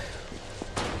that?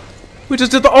 We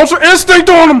just did the Ultra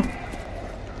Instinct on him!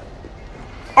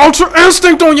 Ultra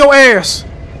Instinct on your ass!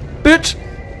 Bitch!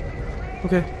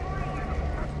 Okay.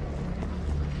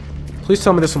 Please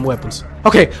tell me there's some weapons.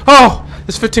 Okay. Oh!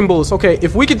 There's 15 bullets. Okay,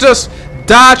 if we could just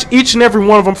dodge each and every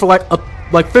one of them for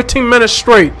like 15 minutes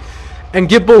straight and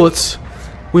get bullets,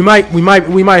 we might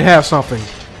have something.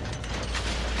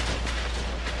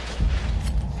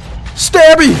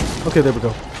 Stabby! Okay, there we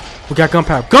go. We got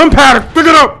gunpowder. Gunpowder! Pick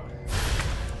it up!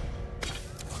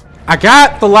 I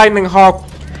got the lightning hawk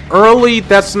early.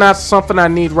 That's not something I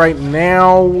need right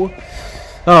now.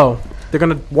 Oh, they're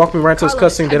gonna walk me right into this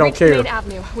cutscene. They don't care. Main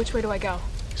Avenue. Which way do I go?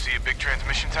 See a big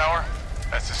transmission tower?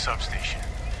 That's the substation.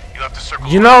 You'll have to circle.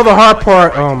 You know the hard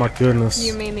part. Oh my goodness.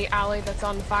 You mean the alley that's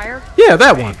on fire? Yeah,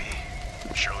 that one.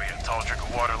 Surely a tall drink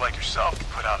of water like yourself can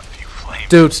put out a few flames.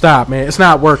 Dude, stop, man. It's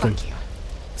not working.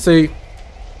 See?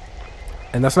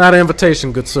 And that's not an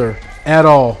invitation, good sir. At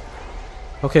all.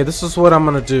 Okay, this is what I'm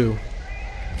gonna do.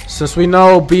 Since we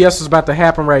know BS is about to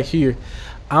happen right here,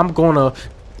 I'm gonna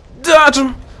dodge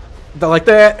him like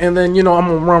that, and then, you know, I'm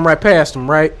gonna run right past him,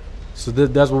 right? So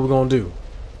that's what we're gonna do.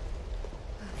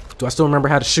 Do I still remember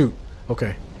how to shoot?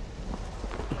 Okay.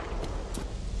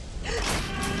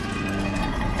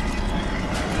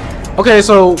 Okay,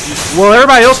 so, well,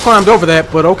 everybody else climbed over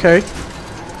that, but okay.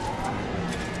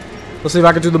 Let's see if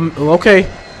I can do the... Okay.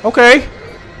 Okay.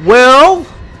 Well...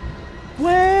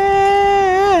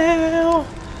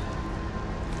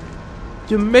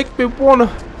 You make me wanna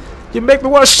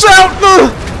shout!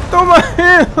 Throw my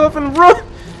hand up and run!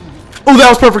 Oh, that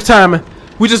was perfect timing.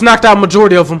 We just knocked out a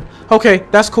majority of them. Okay,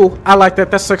 that's cool. I like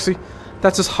that. That's sexy.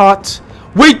 That's just hot.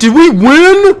 Wait, did we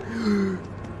win?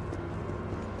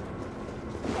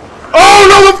 Oh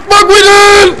no, the fuck we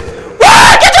did!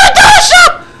 What? Get to the door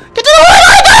shop! Get to the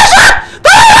door shop!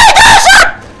 Go to the door shop!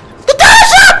 The door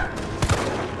shop!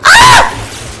 Ah!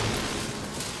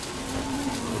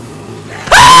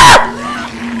 Ah!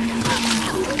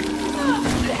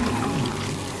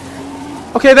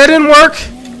 Okay, that didn't work.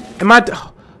 Am I?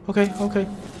 Okay, okay.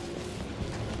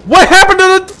 What happened to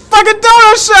the fucking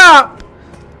donut shop?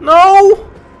 No.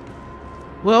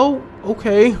 Well,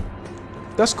 okay.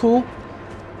 That's cool.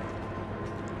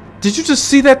 Did you just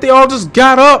see that they all just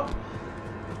got up?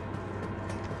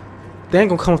 They ain't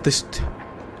gonna come up this.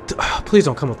 Please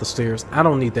don't come up the stairs. I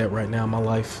don't need that right now in my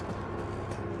life.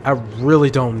 I really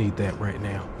don't need that right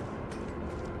now.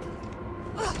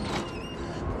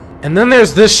 And then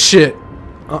there's this shit.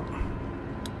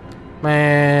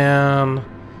 Man.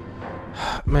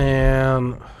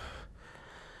 Man.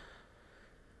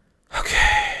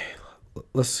 Okay.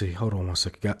 Let's see. Hold on one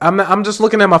second. I'm just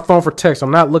looking at my phone for text.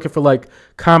 I'm not looking for like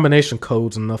combination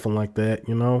codes and nothing like that,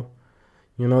 you know?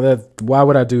 You know that why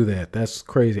would I do that? That's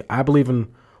crazy. I believe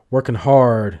in working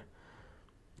hard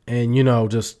and, you know,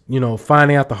 just, you know,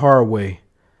 finding out the hard way.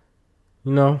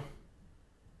 You know?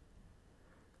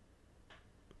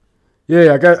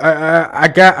 Yeah,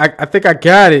 I think I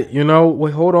got it, you know.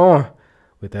 Wait, hold on.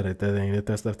 Wait, that ain't it.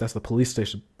 That's the police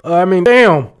station. I mean,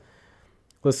 damn.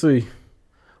 Let's see.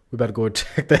 We better go and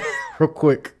check that real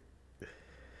quick.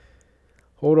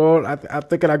 Hold on. I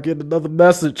think I get another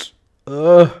message.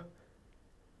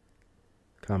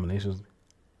 Combinations.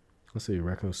 Let's see.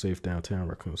 Raccoon safe downtown.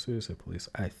 Raccoon City. Say police.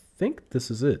 I think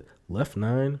this is it. Left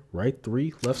 9, right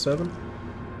 3, left 7.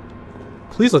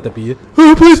 Please let that be it.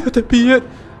 Oh, please let that be it.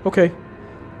 Okay.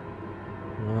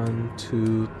 1,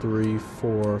 2, 3,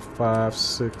 4, 5,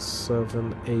 6,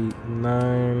 7, 8,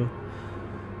 9.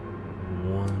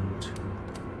 1, 2,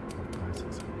 5,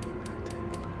 6, 7, 8,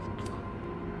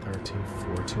 9, 10, 13,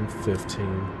 14, 15.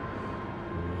 1,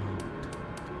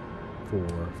 2,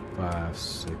 4, 5,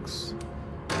 6.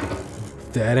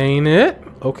 That ain't it.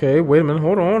 Okay, wait a minute.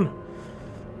 Hold on.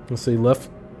 Let's see. Left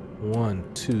 1,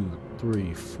 2,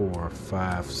 3, 4,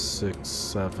 5, 6,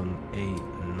 7, 8,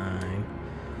 9.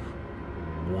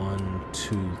 1,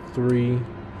 2, 3.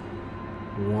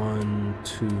 1,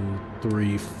 2,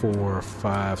 3, 4,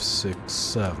 5, 6,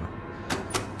 7.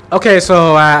 Okay,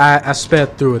 so I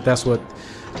sped through it. That's what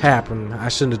happened. I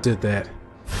shouldn't have did that.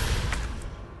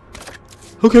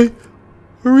 Okay.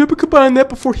 Hurry up and combine that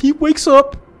before he wakes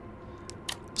up.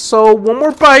 So, one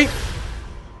more bite.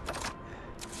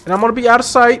 And I'm gonna be out of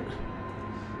sight.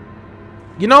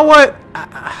 You know what?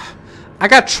 I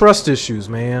got trust issues,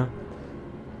 man.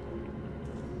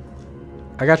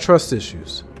 I got trust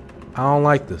issues. I don't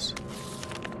like this.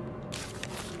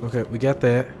 Okay, we got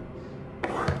that.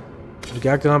 We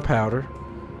got gunpowder.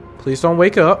 Please don't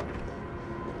wake up.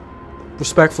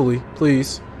 Respectfully,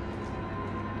 please.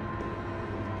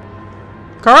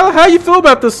 Carla, how you feel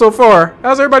about this so far?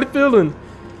 How's everybody feeling?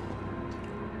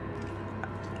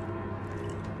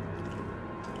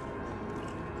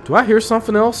 Do I hear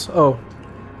something else? Oh,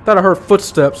 I thought I heard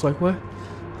footsteps. Like what?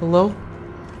 Hello?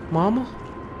 Mama?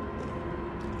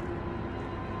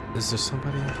 Is there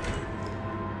somebody out there?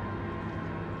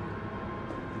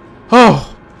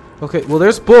 Oh! Okay, well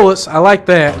there's bullets. I like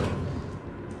that.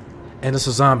 And it's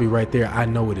a zombie right there. I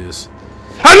know it is.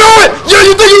 I know it! Yeah,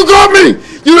 you think you got me!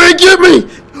 You ain't get me!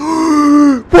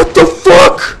 What the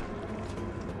fuck?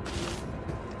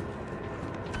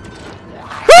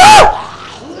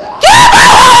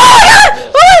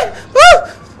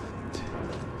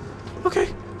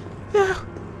 Okay. Yeah.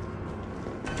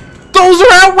 Those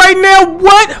are out right now.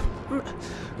 What?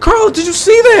 Carl, did you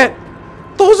see that?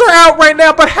 Those are out right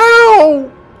now, but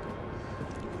how?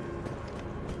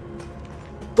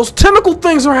 Those tentacle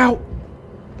things are out.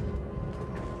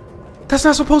 That's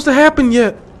not supposed to happen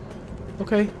yet.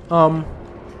 Okay. To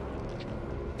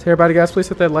everybody, guys, please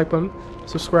hit that like button.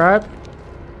 Subscribe.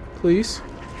 Please.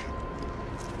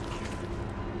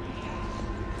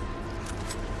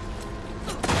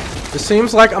 It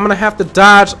seems like I'm gonna have to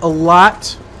dodge a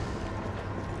lot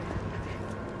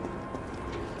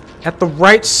at the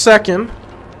right second.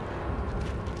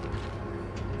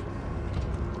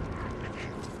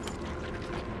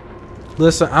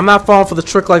 Listen, I'm not falling for the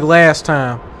trick like last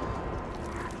time.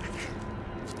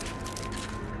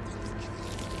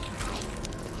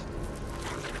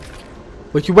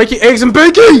 Wakey, eggs and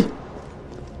bacon!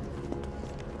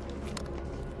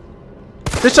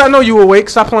 Bitch, I know you awake.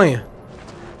 Stop playing.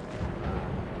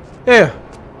 Yeah.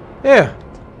 Yeah.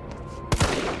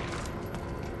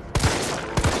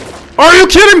 Are you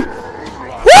kidding?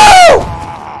 Woo!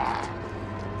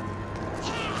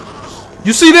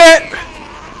 You see that?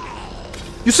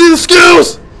 You see the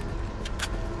skills?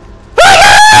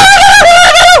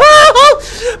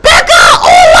 Becca!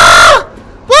 Hola!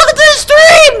 Welcome to the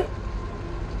stream!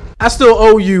 I still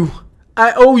owe you.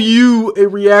 I owe you a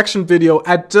reaction video.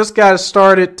 I just got it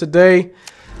started today.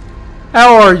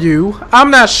 How are you?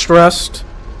 I'm not stressed.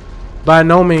 By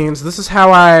no means. This is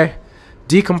how I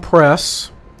decompress.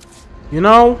 You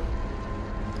know?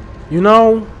 You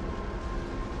know?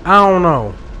 I don't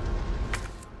know.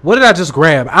 What did I just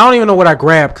grab? I don't even know what I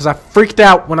grabbed because I freaked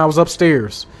out when I was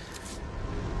upstairs.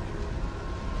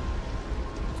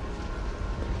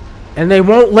 And they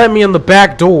won't let me in the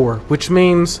back door, which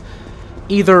means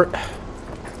either...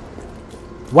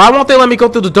 Why won't they let me go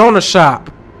through the donut shop?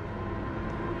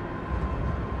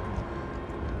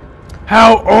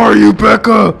 How are you,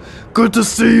 Becca? Good to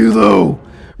see you, though.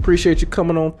 Appreciate you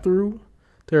coming on through.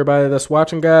 To everybody that's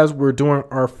watching, guys, we're doing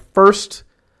our first,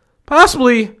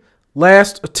 possibly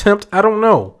last attempt, I don't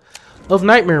know, of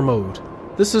nightmare mode.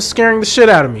 This is scaring the shit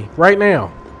out of me right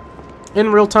now.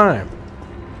 In real time.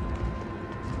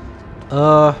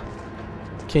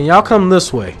 Can y'all come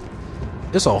this way?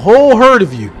 It's a whole herd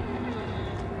of you.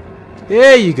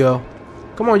 There you go.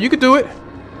 Come on, you can do it.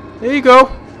 There you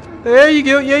go. There you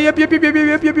go. Yeah, yep.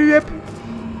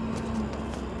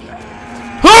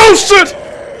 Oh, shit!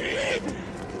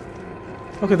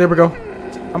 Okay, there we go.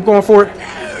 I'm going for it.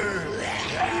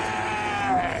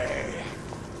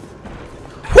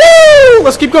 Woo!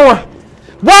 Let's keep going.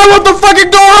 Why won't the fucking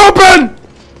door open?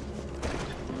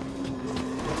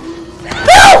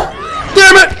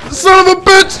 Damn it! Son of a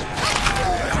bitch!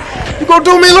 You gonna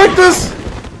do me like this?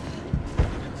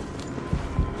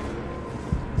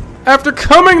 After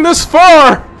coming this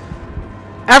far!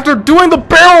 After doing the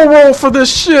barrel roll for this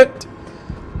shit!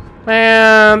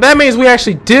 Man, that means we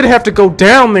actually did have to go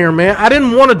down there, man. I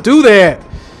didn't want to do that.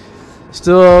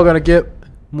 Still gonna get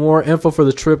more info for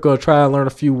the trip. Gonna try and learn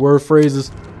a few word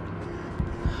phrases.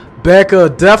 Becca,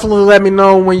 definitely let me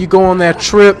know when you go on that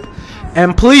trip.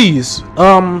 And please,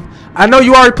 I know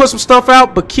you already put some stuff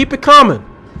out, but keep it coming.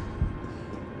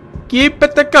 Keep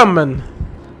it coming.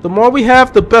 The more we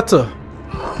have, the better.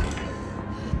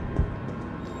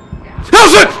 Oh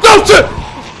shit! Oh shit!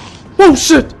 Oh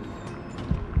shit!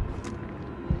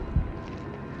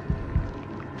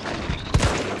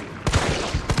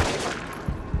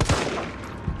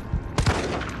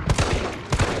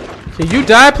 Can you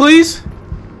die, please?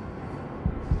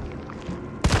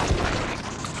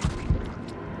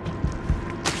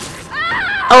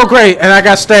 Oh, great. And I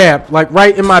got stabbed. Like,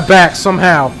 right in my back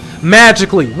somehow.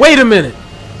 Magically. Wait a minute.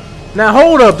 Now,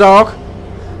 hold up, dog.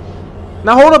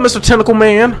 Now, hold up, Mr. Tentacle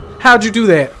Man. How'd you do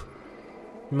that?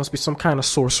 You must be some kind of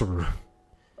sorcerer.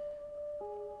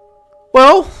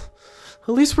 Well, at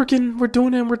least we're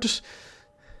doing it and we're just...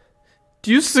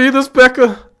 Do you see this,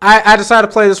 Becca? I decided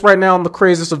to play this right now on the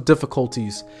craziest of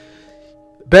difficulties.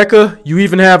 Becca, you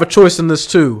even have a choice in this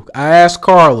too. I asked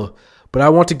Carla, but I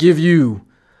want to give you...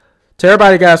 To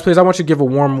everybody, guys, please, I want you to give a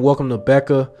warm welcome to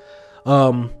Becca.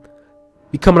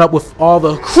 Be coming up with all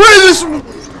the craziest...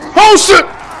 Oh, shit!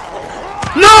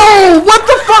 No! What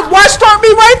the fuck? Why start me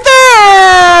right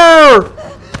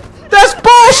there? That's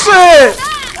bullshit!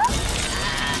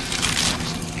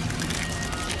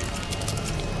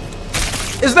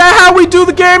 Is that how we do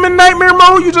the game in Nightmare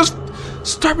Mode? You just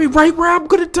start me right where I'm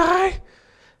gonna die?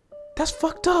 That's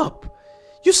fucked up.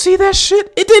 You see that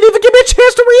shit? It didn't even give me a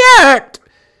chance to react.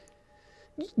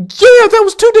 Yeah, that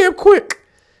was too damn quick.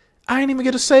 I ain't even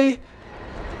gonna say,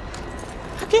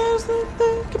 I guess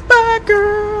goodbye,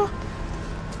 girl.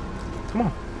 Come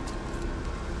on.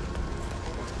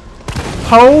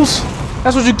 Hoes,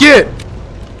 that's what you get.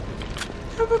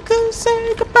 Never gonna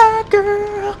say goodbye,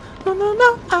 girl. No, no,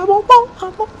 no, I won't.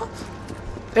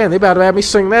 Damn, they about to have me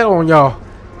sing that on y'all.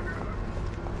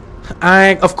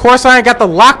 Of course I ain't got the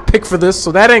lockpick for this,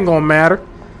 so that ain't gonna matter.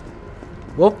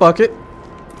 Well, fuck it.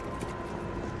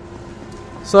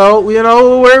 So, you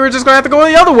know, we're just gonna have to go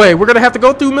the other way. We're gonna have to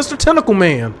go through Mr. Tentacle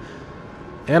Man.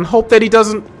 And hope that he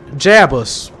doesn't jab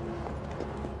us.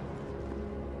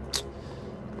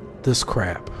 This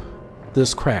crap.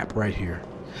 This crap right here.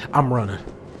 I'm running.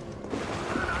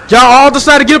 Y'all all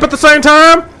decide to get up at the same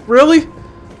time? Really?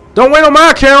 Don't wait on my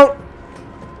account.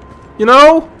 You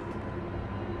know?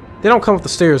 They don't come up the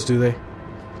stairs, do they?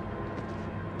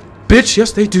 Bitch,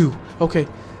 yes they do. Okay.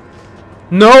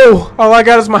 No! All I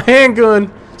got is my handgun.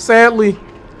 Sadly.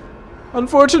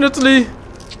 Unfortunately.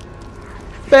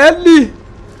 Badly.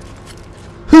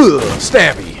 Huh,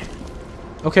 stabby.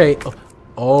 Okay.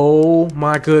 Oh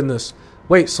my goodness.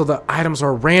 Wait, so the items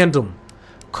are random.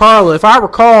 Carla, if I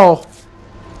recall,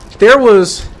 there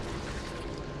was...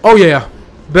 Oh yeah.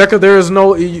 Becca, there is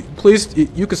no... Please,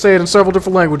 you can say it in several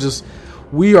different languages.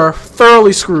 We are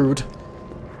thoroughly screwed.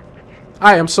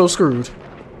 I am so screwed.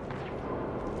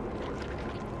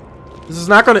 This is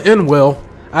not going to end well.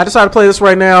 I decided to play this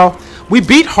right now. We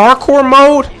beat hardcore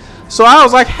mode, so I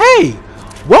was like, hey,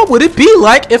 what would it be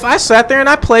like if I sat there and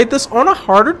I played this on a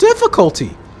harder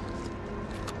difficulty?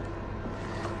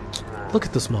 Look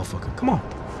at this motherfucker. Come on.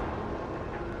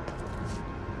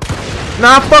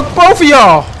 Nah, fuck both of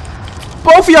y'all.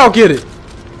 Both of y'all get it.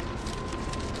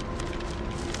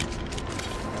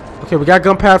 Okay, we got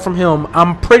gunpowder from him.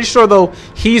 I'm pretty sure, though,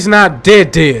 he's not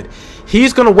dead.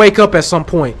 He's going to wake up at some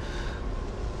point.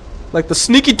 Like the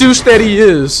sneaky douche that he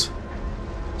is.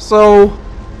 So,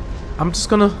 I'm just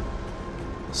going to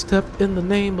step in the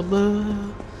name of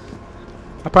love.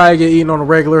 I probably get eaten on a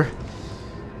regular.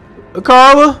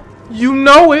 Carla, you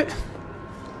know it.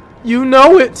 You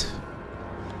know it.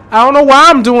 I don't know why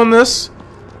I'm doing this.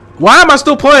 Why am I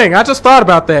still playing? I just thought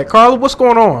about that. Carla, what's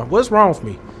going on? What's wrong with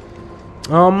me?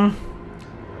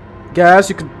 Guys,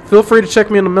 you can feel free to check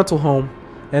me in the mental home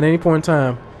at any point in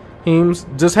time. Heems,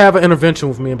 just have an intervention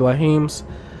with me and be like, Heems,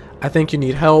 I think you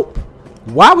need help.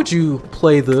 Why would you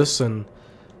play this and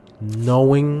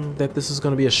knowing that this is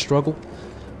going to be a struggle?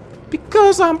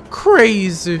 Because I'm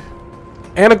crazy.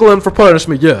 And a glutton for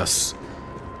punishment, yes.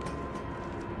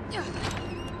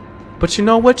 But you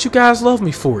know what? You guys love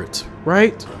me for it,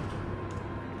 right?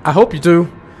 I hope you do.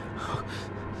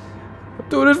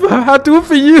 I do it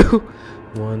for you.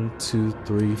 1, 2,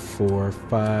 3, 4,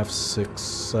 5, 6,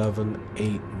 7,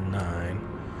 8, 9.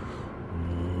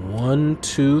 1,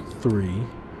 2, 3.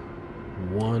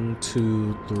 1,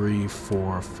 2, 3,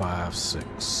 4, 5, 6,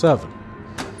 7.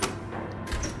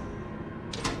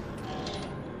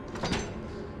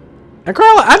 And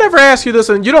Carla, I never asked you this,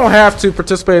 and you don't have to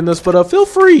participate in this, but feel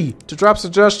free to drop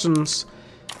suggestions.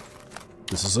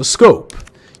 This is a scope.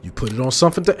 You put it on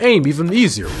something to aim even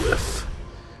easier with.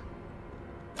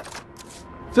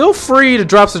 Feel free to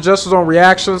drop suggestions on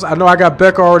reactions. I know I got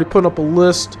Becca already putting up a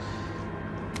list.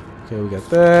 Okay, we got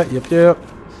that. Yep.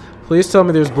 Please tell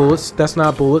me there's bullets. That's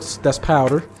not bullets. That's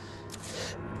powder.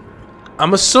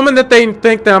 I'm assuming that they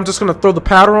think that I'm just going to throw the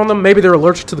powder on them. Maybe they're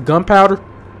allergic to the gunpowder.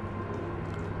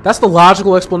 That's the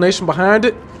logical explanation behind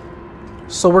it.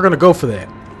 So we're going to go for that.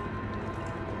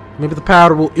 Maybe the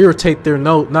powder will irritate their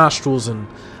nostrils and,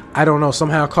 I don't know,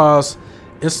 somehow cause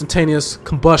instantaneous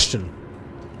combustion.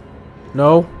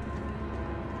 No?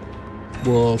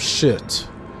 Well, shit.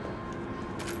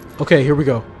 Okay, here we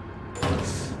go.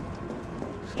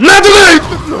 Not today!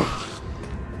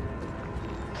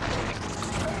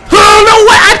 Oh, no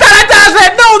way! I thought I dodged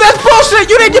that! No, that's bullshit!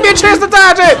 You didn't give me a chance to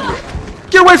dodge it!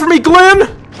 Get away from me, Glenn!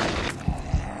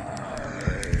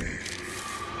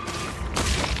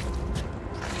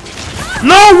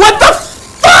 No, what the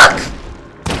fuck?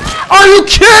 Are you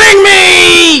kidding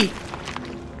me?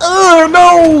 Oh,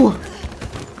 no!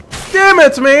 Damn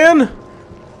it, man!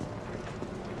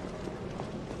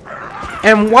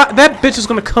 And what? That bitch is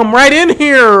gonna come right in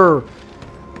here!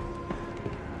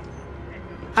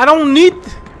 I don't need...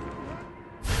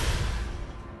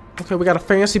 Okay, we got a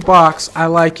fancy box. I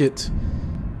like it.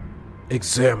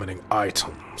 Examining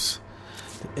items.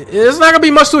 It's not gonna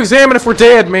be much to examine if we're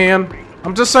dead, man.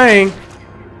 I'm just saying.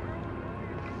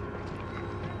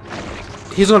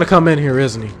 He's gonna come in here,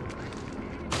 isn't he?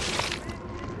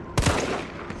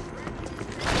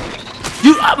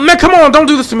 You, man, come on, don't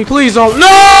do this to me, please don't.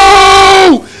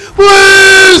 No!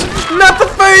 Please! Not the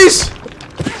face!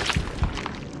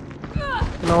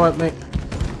 You know what, mate?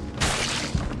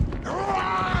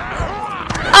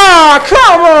 Ah,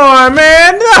 come on,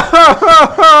 man!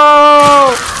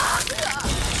 No!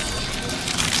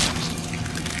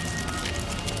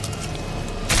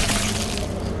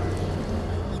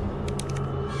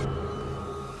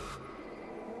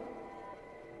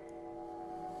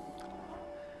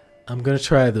 I'm gonna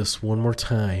try this one more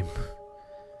time,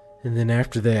 and then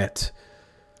after that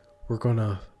we're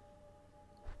gonna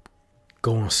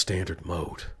go on standard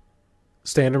mode.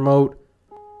 Standard mode.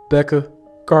 Becca,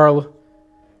 Carla,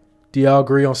 do y'all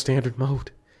agree on standard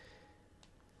mode?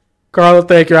 Carla,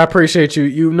 thank you. I appreciate you.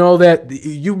 You know that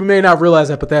you may not realize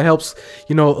that, but that helps,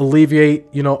 you know, alleviate,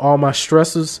 you know, all my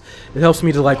stresses. It helps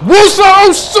me to like,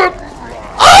 oh shit!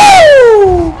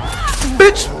 Oh,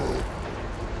 bitch!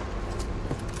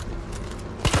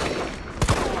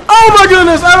 Oh my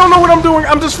goodness! I don't know what I'm doing.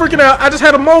 I'm just freaking out. I just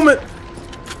had a moment.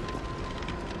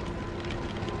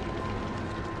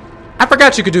 I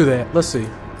forgot you could do that. Let's see.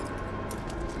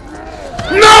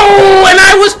 No! And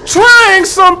I was trying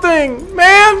something,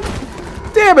 man.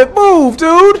 Damn it! Move,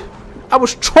 dude. I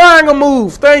was trying a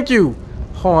move. Thank you.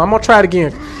 Hold on. I'm gonna try it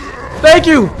again. Thank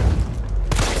you.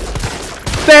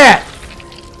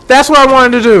 That's what I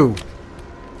wanted to do.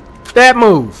 That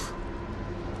move.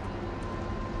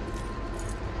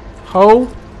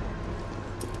 Ho.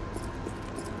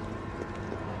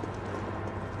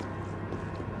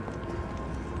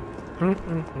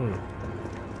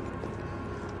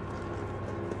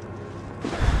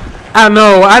 I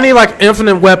know. I need like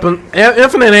infinite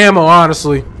ammo,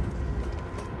 honestly.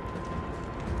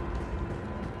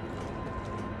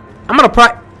 I'm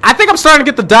gonna I think I'm starting to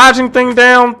get the dodging thing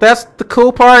down. That's the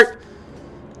cool part.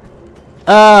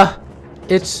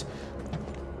 It's...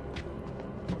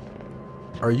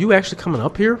 Are you actually coming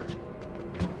up here?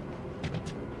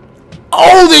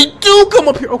 Oh, they do come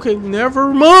up here. Okay,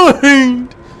 never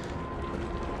mind.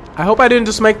 I hope I didn't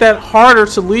just make that harder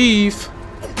to leave.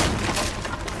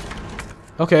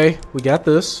 Okay, we got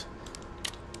this.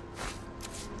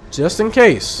 Just in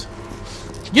case.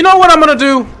 You know what I'm gonna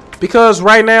do? Because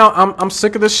right now, I'm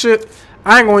sick of this shit.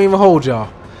 I ain't gonna even hold y'all.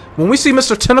 When we see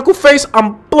Mr. Tentacle Face,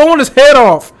 I'm blowing his head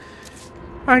off.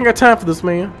 I ain't got time for this,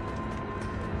 man.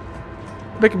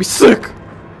 Making me sick.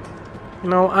 You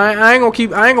know, I ain't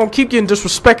gonna keep getting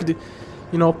disrespected.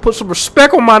 You know, put some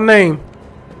respect on my name.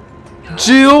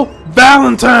 Jill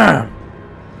Valentine.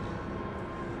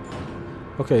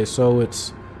 Okay, so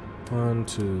it's 1,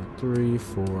 2, 3,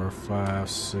 4, 5,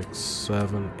 6,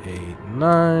 7, 8,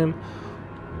 9.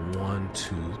 1,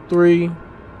 2, 3.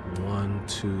 1,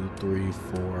 2, 3,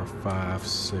 4, 5,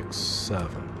 6,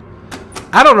 7.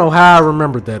 I don't know how I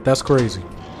remembered that. That's crazy.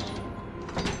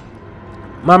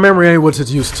 My memory ain't what it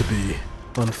used to be,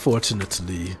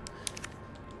 unfortunately.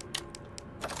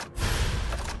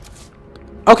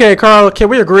 Okay, Carl, can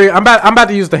we agree? I'm about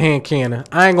to use the hand cannon.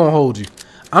 I ain't gonna hold you.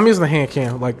 I'm using the hand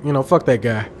cannon. Like, you know, fuck that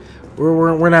guy.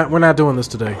 We're not doing this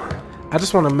today. I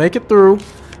just want to make it through.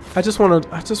 I just want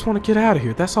to get out of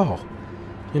here. That's all.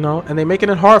 You know, and they making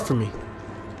it hard for me.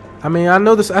 I mean, I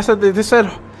know this. I said they said,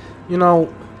 you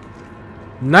know,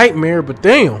 nightmare, but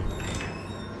damn.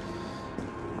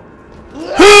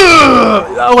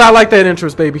 Oh, I like that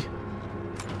interest, baby.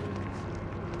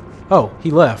 Oh,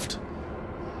 he left.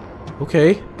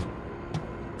 Okay.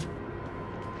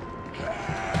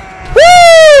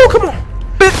 Woo! Come on.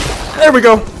 Bit. There we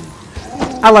go.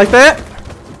 I like that.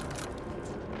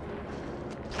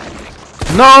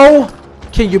 No.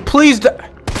 Can you please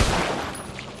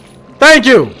Thank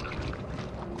you.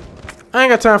 I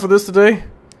ain't got time for this today.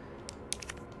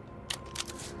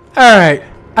 Alright.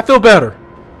 I feel better.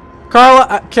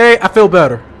 Carla, Kay, I feel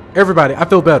better. Everybody, I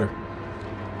feel better.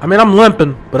 I mean, I'm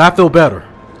limping, but I feel better.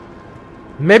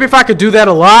 Maybe if I could do that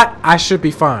a lot, I should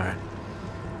be fine.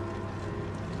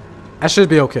 I should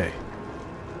be okay.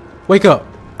 Wake up.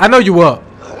 I know you up.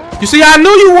 You see, I knew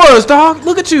you was, dog.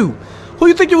 Look at you. Who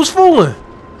you think you was fooling?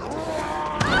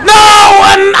 No!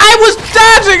 And I was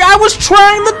dodging. I was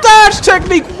trying the dodge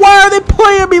technique. Why are they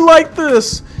playing me like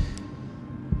this?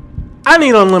 I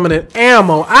need unlimited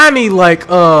ammo. I need like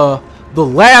The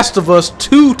Last of Us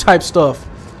 2 type stuff.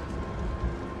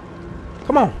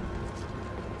 Come on.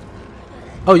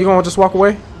 Oh, you gonna just walk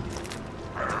away?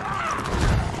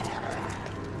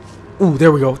 Ooh,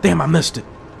 there we go. Damn, I missed it.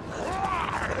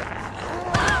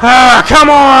 Ah, come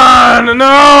on!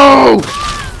 No!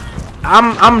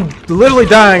 I'm literally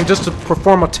dying just to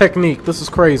perform a technique. This is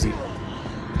crazy.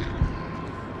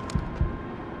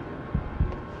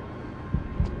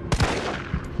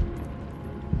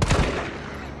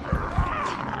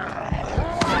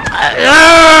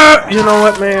 You know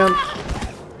what, man?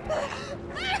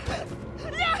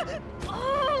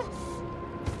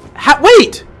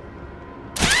 Wait!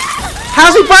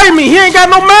 How's he biting me? He ain't got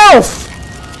no mouth!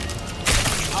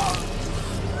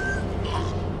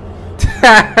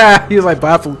 He was like,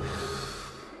 baffled.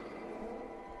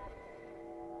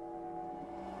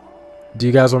 Do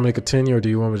you guys want me to continue, or do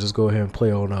you want me to just go ahead and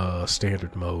play on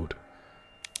standard mode?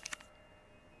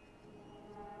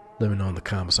 Let me know in the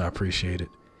comments. I appreciate it.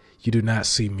 You do not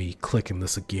see me clicking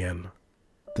this again.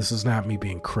 This is not me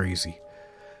being crazy.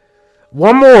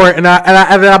 One more, and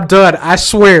I'm done. I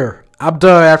swear, I'm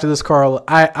done after this, Carla.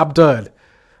 I'm done.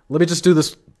 Let me just do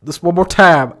this one more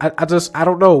time. I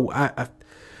don't know.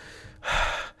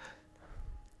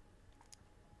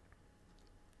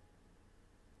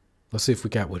 Let's see if we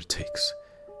got what it takes.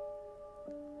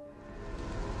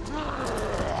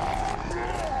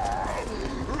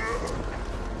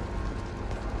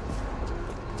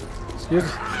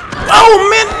 Oh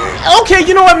man! Okay,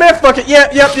 you know what, man? Fuck it.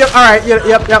 Yep. All right.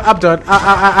 Yep. I'm done.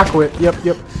 I quit.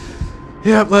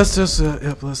 Yep. Let's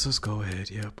just go ahead.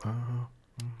 Yep.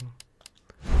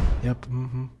 Yep.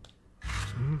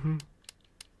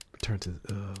 Return to.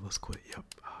 Let's quit. Yep.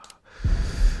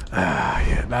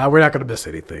 Yeah. Nah, we're not gonna miss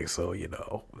anything. So you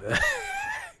know.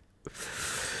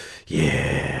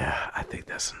 Yeah, I think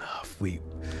that's enough.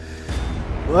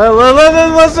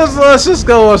 Let's just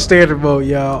go on standard mode,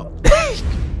 y'all.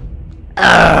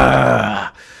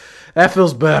 That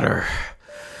feels better.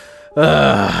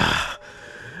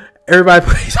 Everybody,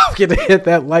 please don't forget to hit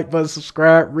that like button,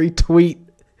 subscribe, retweet,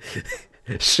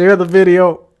 share the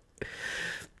video.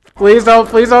 Please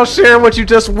don't share what you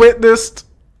just witnessed.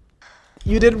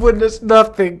 You didn't witness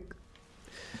nothing.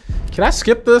 Can I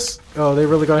skip this? Oh, they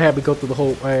really gonna have me go through the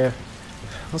whole.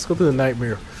 Let's go through the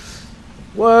nightmare.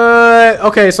 What?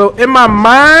 Okay, so in my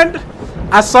mind,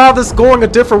 I saw this going a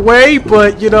different way,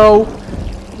 but you know,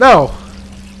 no.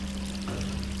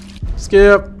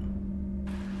 Skip.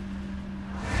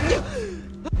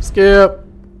 Skip.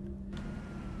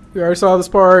 We already saw this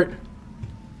part.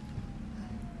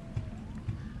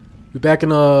 We're back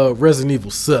in Resident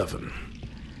Evil 7,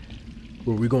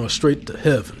 where we're going straight to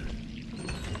heaven.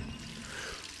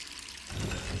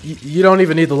 You don't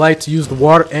even need the light to use the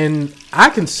water, and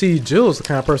I can see Jill's the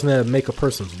kind of person that would make a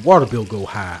person's water bill go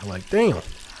high. Like, damn.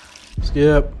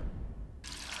 Skip.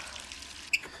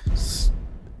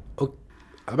 Oh,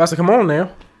 I'm about to come on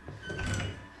now.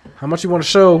 How much you want to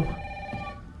show?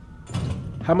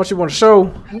 How much you want to show?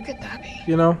 Who could that be?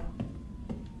 You know?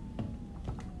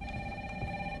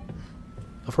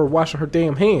 Of her washing her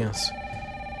damn hands.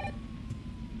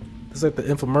 Is that the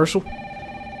infomercial?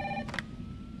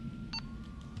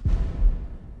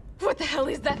 What the hell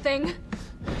is that thing?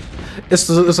 It's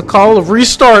a call of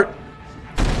restart.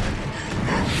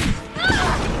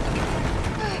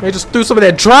 They just threw some of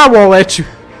that drywall at you.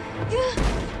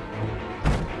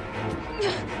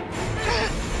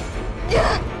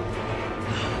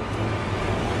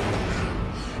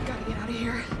 Gotta get out of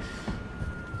here.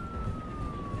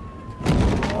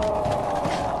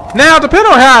 Now,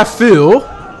 depending on how I feel,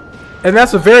 and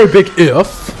that's a very big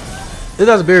if.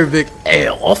 That's a very big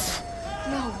if.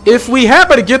 If we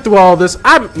happen to get through all this,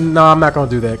 I'm not gonna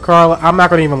do that, Carla. I'm not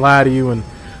gonna even lie to you and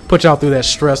put y'all through that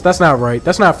stress. That's not right.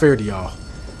 That's not fair to y'all.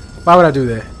 Why would I do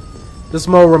that? This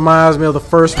mode reminds me of the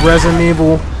first Resident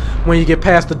Evil, when you get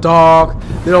past the dog,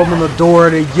 they open the door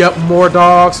and they yep, more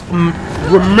dogs.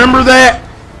 Remember that?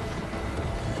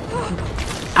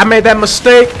 I made that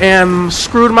mistake and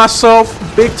screwed myself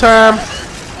big time.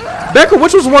 Becca,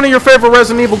 which was one of your favorite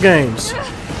Resident Evil games?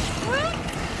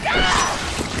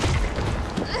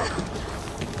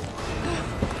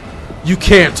 You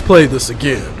can't play this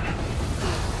again,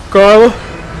 Carla.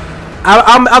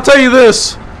 I'll tell you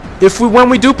this: when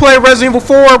we do play Resident Evil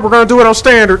 4, we're gonna do it on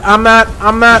standard. I'm not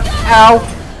ow.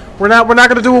 We're not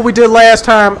gonna do what we did last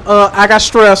time. I got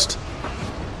stressed.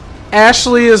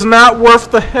 Ashley is not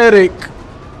worth the headache.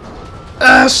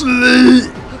 Ashley.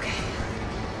 Okay.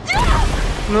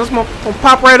 This gonna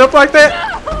pop right up like that.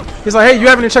 He's like, hey, you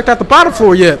haven't even checked out the bottom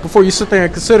floor yet before you sit there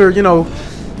and consider, you know,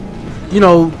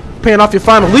 paying off your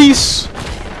final lease.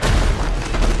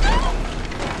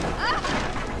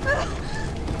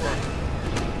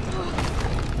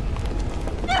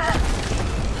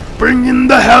 Bringing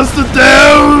the house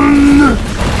down!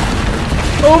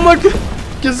 Oh my god!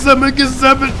 Gezza. Oh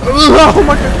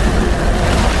my god!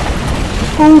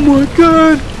 Oh my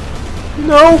god!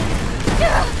 No!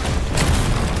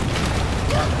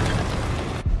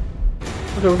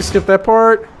 Okay, we can skip that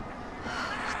part.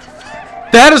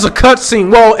 That is a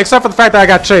cutscene. Well, except for the fact that I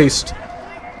got chased.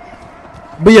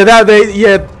 But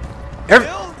yeah,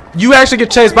 you actually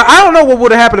get chased. But I don't know what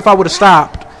would have happened if I would have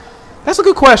stopped. That's a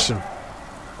good question.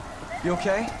 You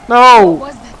okay? No. What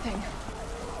was that thing?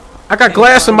 I got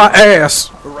glass in my ass.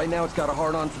 But right now it's got a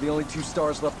hard on for the only 2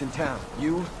 stars left in town.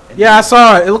 You and yeah, I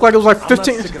saw it. It looked like it was like 15.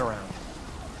 I'm not sticking around.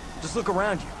 Just look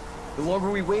around you. The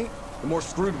longer we wait, the more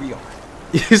screwed we are.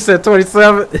 You said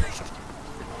 27.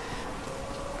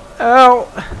 Ow.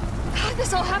 God,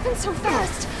 this all happened so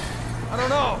fast. I don't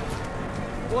know.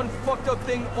 One fucked up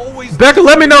thing always. Becca,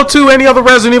 let me know too any other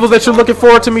Resident Evils that you're looking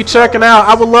forward to me checking out.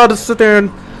 I would love to sit there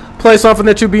and play something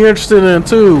that you'd be interested in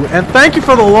too. And thank you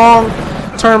for the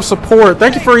long-term support.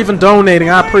 Thank you for even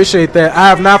donating. I appreciate that. I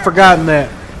have not forgotten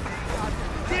that.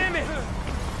 Damn it!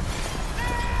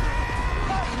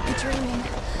 I'm dreaming.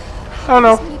 Oh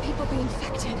no. So many people being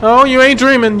infected. Oh, you ain't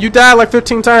dreaming. You died like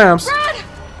 15 times. Brad!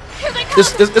 Here they come!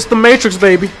 It's the Matrix,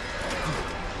 baby.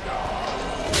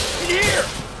 Here!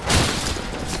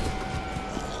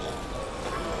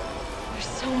 There's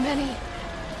so many.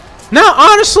 Now,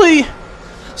 honestly,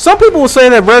 some people will say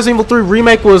that Resident Evil 3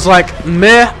 Remake was like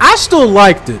meh. I still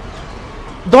liked it.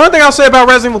 The only thing I'll say about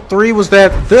Resident Evil 3 was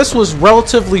that this was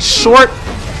relatively short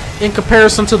in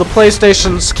comparison to the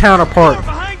PlayStation's counterpart.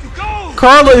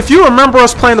 Carla, if you remember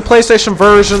us playing the PlayStation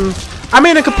version, I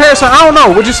mean in comparison, I don't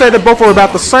know, would you say that both were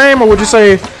about the same, or would you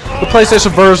say the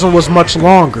PlayStation version was much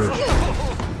longer?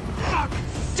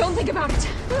 Don't think about it.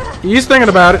 He's thinking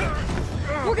about it.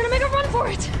 We're gonna make a run for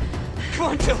it. Come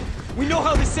on, Jill. We know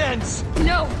how this ends.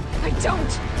 No, I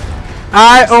don't.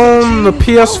 I own the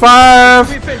PS5,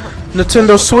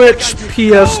 Nintendo Switch,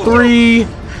 PS3,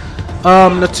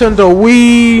 Nintendo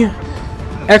Wii,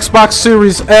 Xbox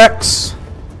Series X.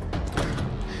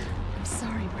 I'm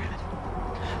sorry,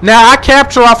 Brad. Now I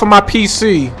capture off of my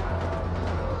PC.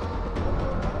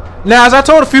 Now, as I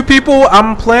told a few people,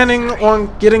 I'm planning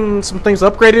on getting some things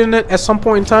upgraded in it at some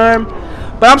point in time,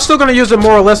 but I'm still gonna use it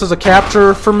more or less as a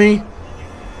capture for me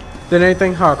than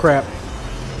anything. Oh crap.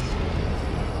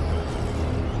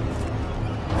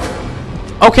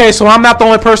 Okay, so I'm not the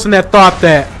only person that thought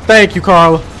that. Thank you,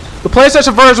 Carla. The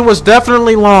PlayStation version was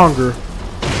definitely longer.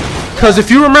 Because if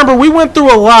you remember, we went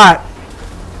through a lot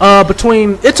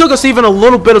between... It took us even a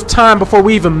little bit of time before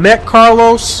we even met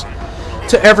Carlos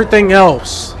to everything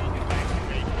else.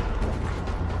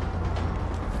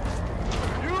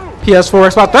 PS4,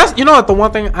 Xbox. That's, you know what, the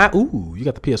one thing ooh, you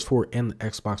got the PS4 and the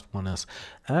Xbox One S.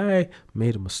 I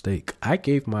made a mistake. I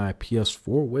gave my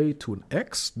PS4 away to an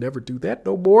X. Never do that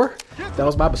no more. That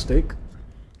was my mistake.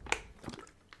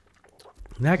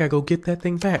 Now I gotta go get that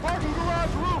thing back.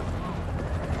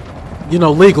 You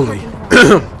know, legally.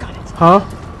 Huh?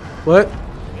 What?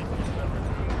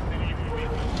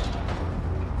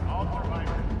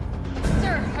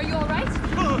 Sir, are you alright?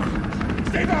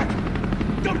 Stay back!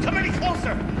 Don't come any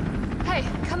closer! Hey,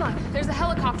 come on. There's a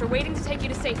helicopter waiting to take you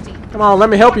to safety. Come on, let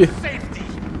me help you. Safety!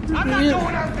 I'm not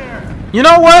going out there! You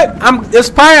know what? It's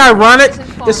probably ironic.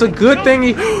 It's a good thing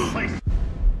he...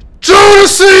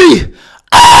 Jodeci!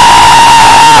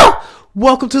 Ah!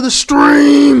 Welcome to the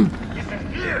stream!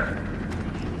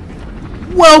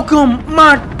 Welcome,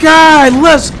 my guy!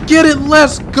 Let's get it,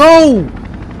 let's go!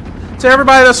 To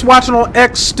everybody that's watching on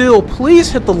X still, please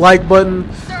hit the like button,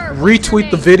 retweet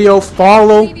the video,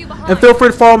 follow, and feel free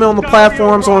to follow me on the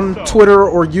platforms on Twitter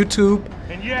or YouTube.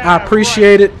 I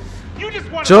appreciate it.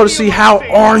 Jodeci, how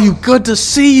are you? Good to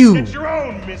see you.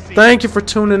 Thank you for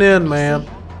tuning in, man.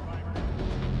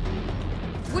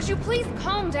 Would you please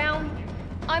calm down?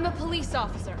 I'm a police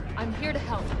officer. I'm here to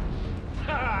help.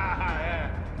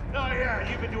 Oh yeah,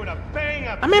 you've been doing a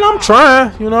bang-up. I mean, I'm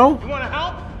trying, you know. You want to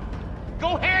help?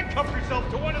 Go handcuff yourself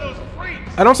to one of those freaks.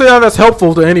 I don't see how that's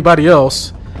helpful to anybody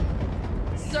else.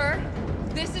 Sir,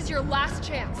 this is your last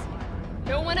chance.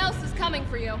 No one else is coming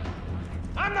for you.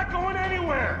 I'm not going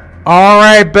anywhere. All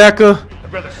right, Becca.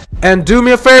 And do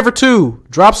me a favor too.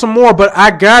 Drop some more, but I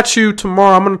got you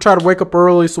tomorrow. I'm gonna try to wake up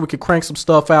early so we can crank some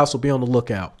stuff out. So be on the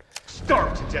lookout.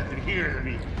 Starved to death in here to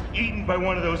be eaten by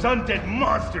one of those undead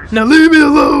monsters. Now leave me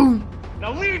alone.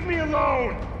 Now leave me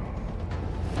alone.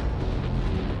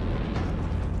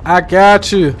 I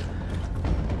got you.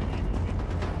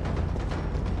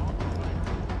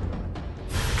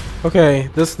 Okay,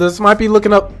 this might be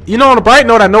looking up. You know, on a bright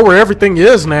note, I know where everything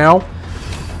is now.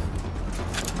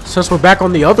 Since we're back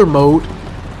on the other mode,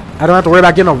 I don't have to worry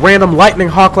about getting a random lightning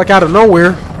hawk like out of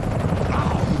nowhere.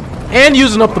 And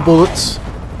using up the bullets.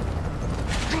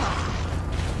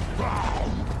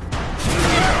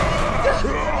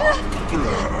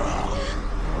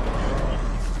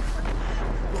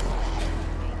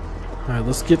 Alright,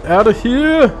 let's get out of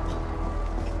here.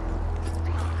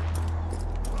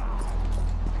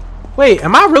 Wait,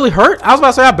 am I really hurt? I was about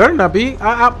to say I better not be.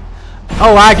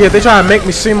 Oh, I get it. They trying to make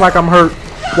me seem like I'm hurt.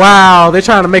 Wow, they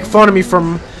trying to make fun of me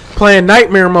from playing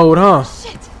nightmare mode, huh?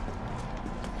 Shit.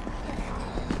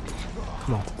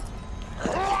 Come on.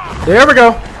 There we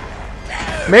go.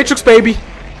 Matrix, baby.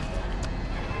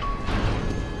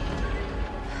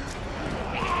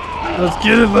 Let's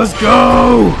get it. Let's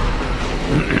go.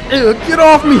 Get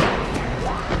off me.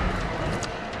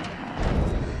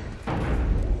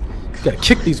 You gotta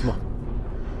kick these mo.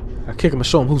 I kick him and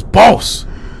show him who's boss.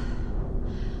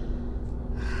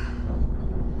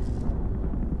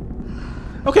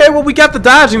 Okay, well, we got the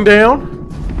dodging down.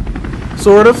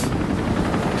 Sort of.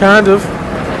 Kind of.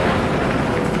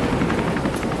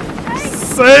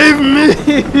 Save me!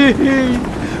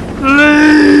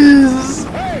 Please!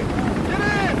 Hey, get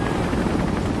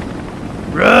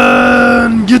in!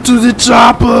 Run! Get to the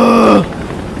chopper!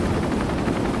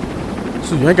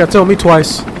 So you ain't gotta tell me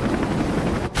twice.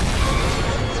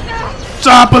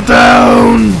 Chopper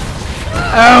down!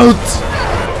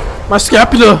 Out! My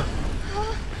scapula!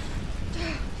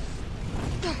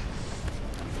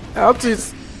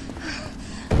 Ouchies!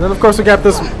 And then of course we got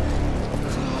this.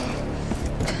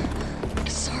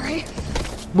 Sorry.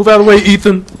 Move out of the way,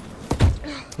 Ethan.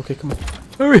 Okay, come on.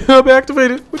 Hurry up,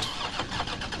 activate it.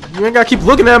 You ain't gotta keep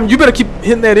looking at him. You better keep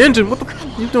hitting that engine. What the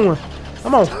f are you doing?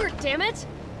 Come on. Damn it.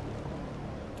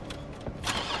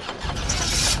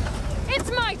 It's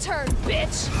my turn,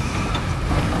 bitch.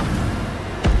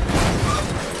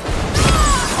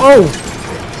 Oh!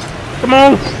 Come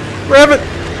on! Grab it!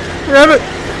 Grab it!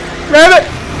 Grab it!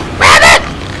 Grab it!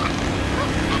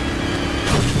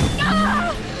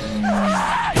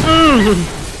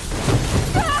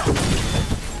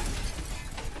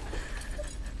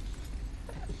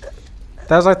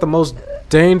 That's like the most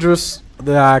dangerous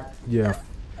that yeah.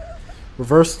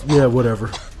 Reverse, yeah, whatever.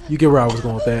 You get where I was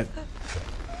going with that.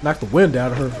 Knock the wind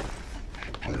out of her.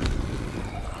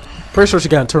 Pretty sure she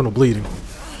got internal bleeding.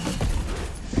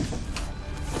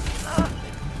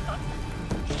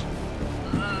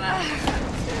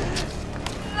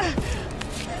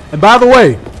 And by the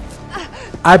way,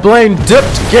 I blame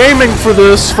Dipped Gaming for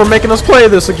this, for making us play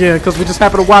this again, because we just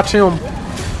happened to watch him.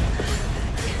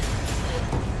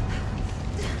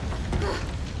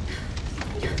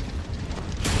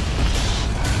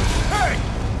 Hey!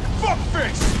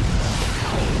 Fuckface!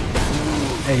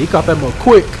 Hey, he caught that move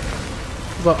quick.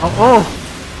 He's like,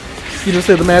 You just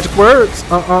said the magic words.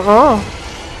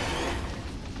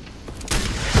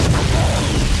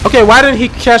 Okay, why didn't he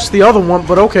catch the other one?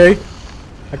 But okay.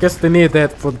 I guess they needed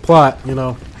that for the plot, you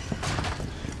know.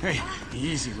 Hey,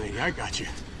 easy, lady. I got you.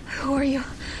 Who are you?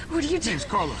 What are you doing? Name's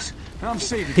Carlos. And I'm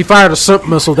saving. He fired a simp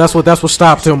missile. That's what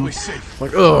stopped him.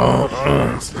 Like,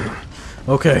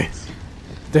 okay.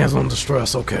 Damsel in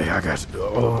distress. Okay, I got you.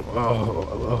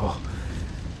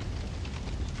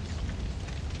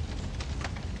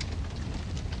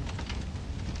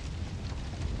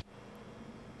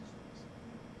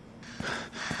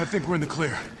 I think we're in the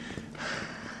clear.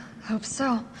 Hope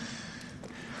so.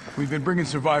 We've been bringing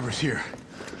survivors here.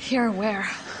 Here where?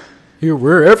 Here,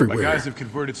 we're My everywhere. guys have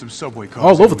converted some subway cars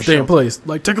All over into the a damn shelter. place.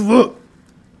 Like, take a look.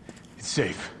 It's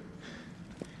safe.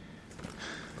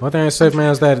 One thing I safe,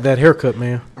 man, is that haircut,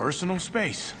 man. Personal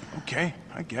space. Okay,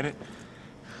 I get it.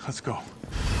 Let's go.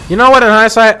 You know what? In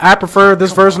hindsight, I prefer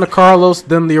this version of Carlos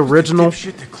than the original.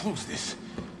 Shit to close this.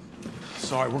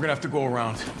 Sorry, we're gonna have to go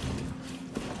around.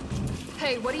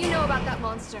 Hey, what do you know about that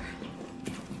monster?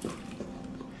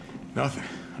 Nothing.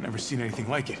 I've never seen anything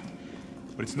like it.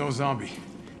 But it's no zombie.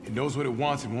 It knows what it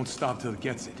wants and won't stop till it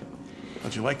gets it.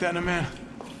 Don't you like that in a man?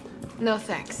 No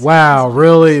thanks. Wow,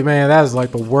 really, man? That is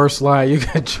like the worst line you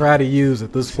could try to use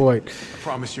at this point. I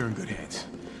promise you're in good hands.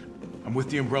 I'm I'm with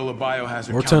the Umbrella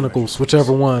Biohazard Or tentacles,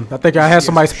 whichever one. I think I had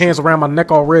somebody's hands around my neck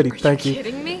already. Thank you.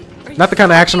 Kidding me? Not the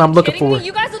kind of action I'm looking for.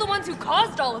 You guys are the ones who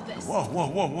caused all of this. Whoa, whoa,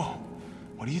 whoa, whoa.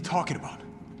 What are you talking about?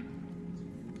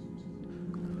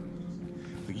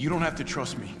 Look, you don't have to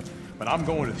trust me, but I'm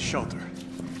going to the shelter.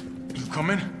 You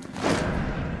coming?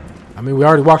 I mean, we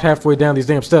already walked halfway down these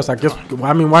damn steps. I guess,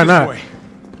 I mean, why not?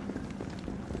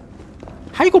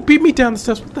 How you gonna beat me down the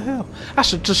steps? What the hell? I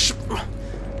should just...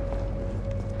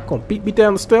 Gonna beat me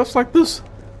down the steps like this?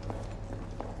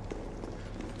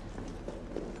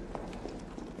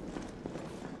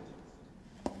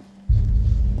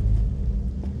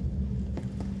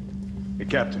 Hey,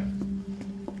 Captain.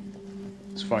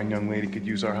 This fine young lady could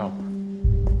use our help.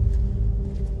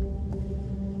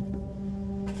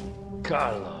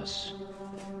 Carlos,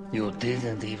 you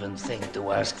didn't even think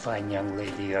to ask fine young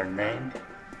lady her name?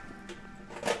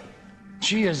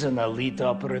 She is an elite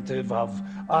operative of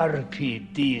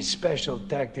RPD, Special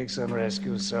Tactics and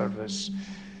Rescue Service.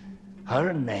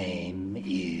 Her name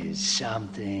is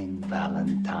something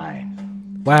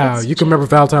Valentine. Wow, you can remember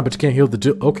Valentine, but you can't heal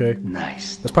the okay.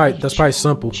 Nice. That's probably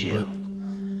simple. But...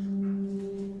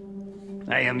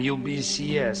 I am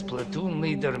UBCS platoon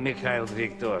leader Mikhail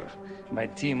Victor. My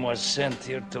team was sent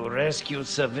here to rescue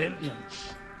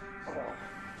civilians.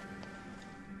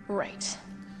 Right.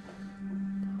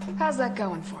 How's that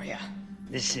going for you?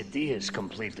 The city is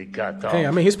completely cut off. Hey,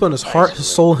 I mean, he's putting his heart, his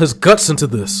soul, his guts into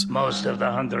this. Most of the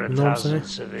 100,000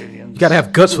 civilians. You gotta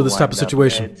have guts for this type of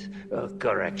situation.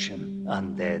 Correction,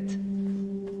 undead.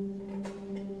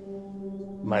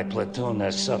 My platoon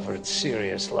has suffered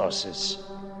serious losses.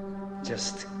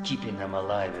 Just keeping them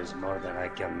alive is more than I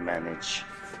can manage.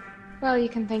 Well, you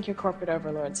can thank your corporate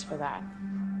overlords for that.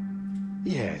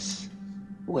 Yes.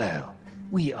 Well,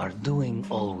 we are doing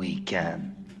all we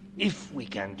can. If we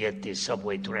can get this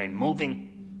subway train moving,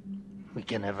 we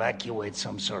can evacuate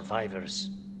some survivors.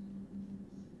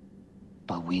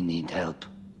 But we need help.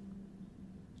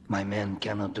 My men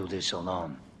cannot do this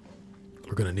alone.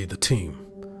 We're gonna need the team.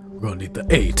 We're gonna need the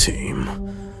A-team.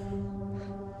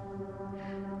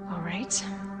 All right.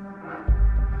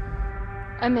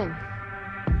 I'm in.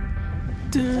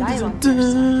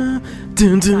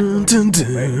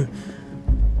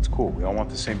 It's cool. We all want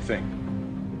the same thing.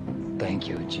 Thank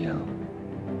you, Jill.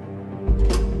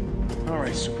 All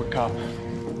right, Super Cop.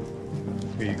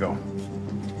 Here you go.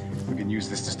 We can use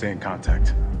this to stay in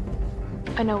contact.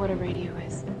 I know what a radio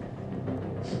is.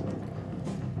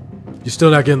 You're still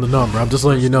not getting the number. I'm just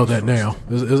letting you know that now.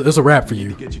 It's a wrap for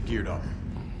you. Get you geared up.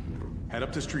 Head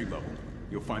up to street level.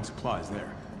 You'll find supplies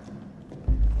there.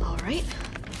 All right.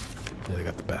 Yeah, they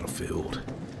got the battlefield.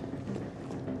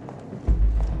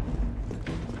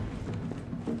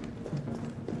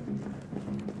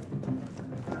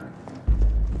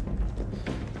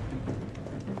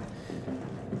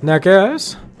 Now,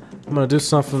 guys, I'm gonna do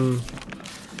something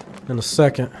in a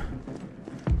second.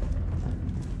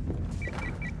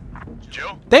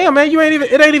 Jill? Damn, man,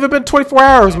 it ain't even been 24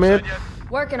 hours, man.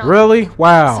 Working on Really? it.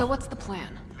 Wow. So what's the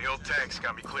plan? The old tanks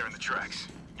got me clearing the tracks.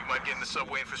 You might get the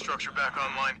subway infrastructure back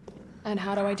online. And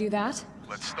how do I do that?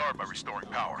 Let's start by restoring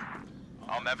power.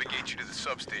 I'll navigate you to the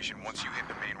substation once you hit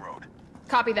the main road.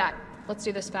 Copy that. Let's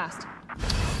do this fast.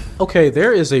 Okay,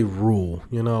 there is a rule.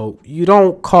 You know, you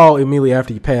don't call immediately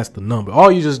after you pass the number.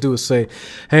 All you just do is say,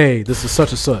 hey, this is such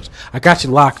and such. I got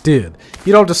you locked in.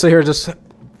 You don't just sit here just,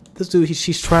 this dude,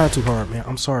 she's trying too hard, man.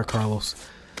 I'm sorry, Carlos.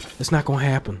 It's not going to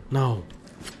happen. No.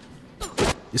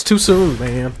 It's too soon,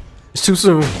 man. It's too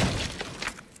soon.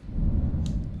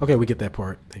 Okay, we get that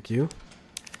part. Thank you.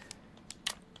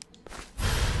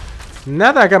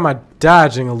 Now that I got my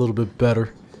dodging a little bit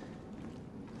better,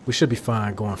 we should be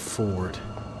fine going forward.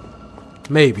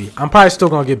 Maybe. I'm probably still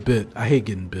gonna get bit. I hate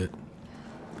getting bit.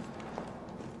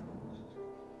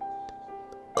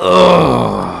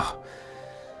 Ugh.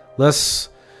 Let's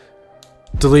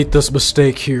delete this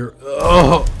mistake here.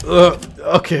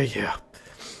 Okay, yeah.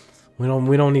 We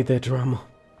don't need that drama.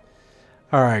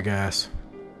 All right, guys.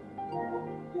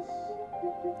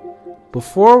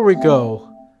 Before we go,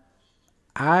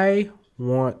 I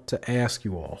want to ask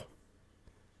you all.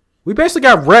 We basically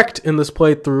got wrecked in this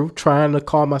playthrough trying to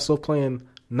call myself playing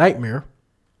Nightmare.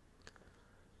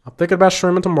 I'm thinking about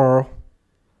streaming tomorrow.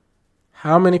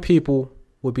 How many people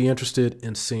would be interested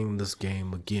in seeing this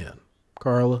game again?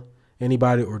 Carla,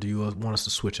 anybody, or do you want us to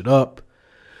switch it up?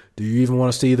 Do you even want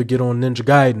us to either get on Ninja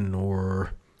Gaiden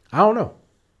or I don't know.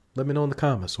 Let me know in the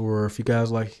comments. Or if you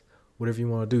guys like whatever you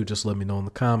want to do, just let me know in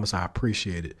the comments. I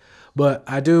appreciate it. But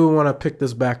I do want to pick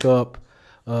this back up.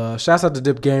 Shouts out to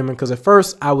Dip Gaming, because at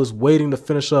first I was waiting to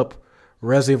finish up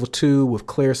Resident Evil 2 with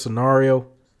Claire's scenario.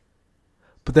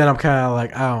 But then I'm kind of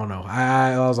like, I don't know.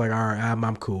 I was like, all right,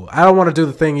 I'm cool. I don't want to do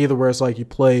the thing either where it's like you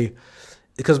play,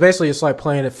 because basically it's like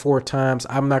playing it 4 times.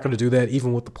 I'm not going to do that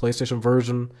even with the PlayStation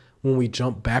version. When we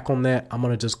jump back on that, I'm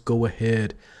going to just go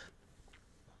ahead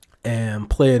and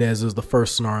play it as is the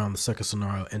first scenario and the second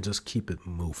scenario and just keep it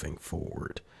moving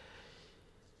forward.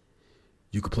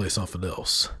 You could play something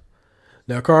else.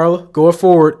 Now, Carla, going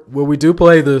forward, when we do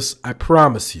play this, I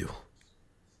promise you,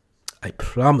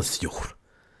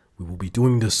 we will be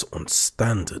doing this on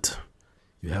standard.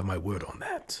 You have my word on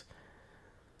that.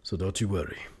 So don't you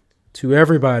worry. To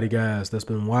everybody, guys, that's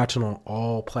been watching on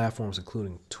all platforms,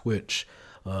 including Twitch,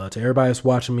 to everybody that's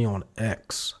watching me on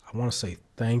X, I want to say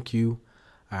thank you.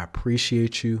 I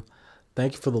appreciate you.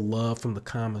 Thank you for the love from the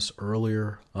comments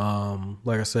earlier.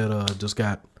 Like I said, just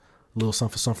got a little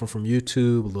something from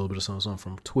YouTube, a little bit of something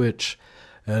from Twitch.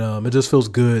 And it just feels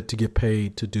good to get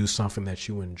paid to do something that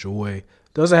you enjoy.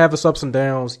 Does it have its ups and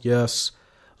downs? Yes.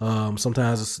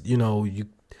 Sometimes it's,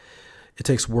 it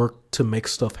takes work to make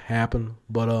stuff happen.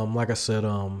 But like I said,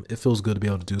 it feels good to be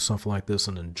able to do something like this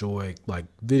and enjoy. Like,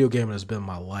 video gaming has been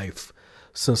my life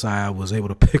since I was able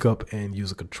to pick up and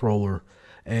use a controller,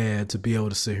 and to be able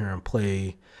to sit here and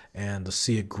play and to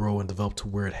see it grow and develop to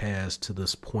where it has to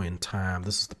this point in time.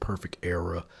 This is the perfect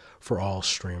era for all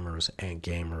streamers and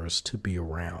gamers to be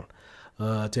around.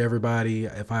 To everybody,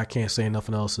 if I can't say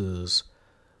nothing else, is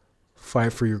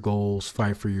fight for your goals,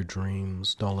 fight for your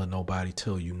dreams. Don't let nobody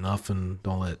tell you nothing.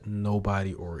 Don't let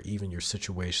nobody or even your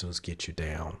situations get you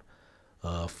down.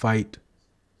 Fight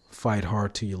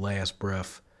hard to your last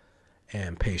breath,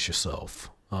 and pace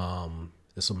yourself.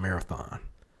 It's a marathon.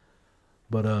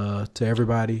 But to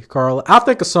everybody, Carla, I'll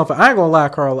think of something. I ain't gonna lie,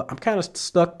 Carla, I'm kind of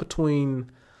stuck between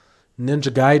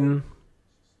Ninja Gaiden.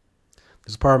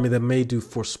 There's a part of me that may do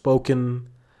Forspoken.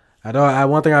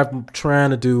 One thing I'm trying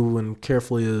to do and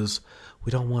carefully is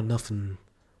we don't want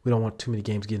too many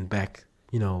games getting back,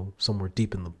 somewhere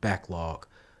deep in the backlog.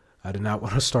 I do not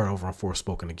want to start over on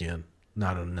Forspoken again,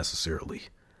 not unnecessarily.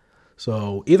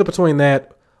 So either between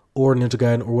that or Ninja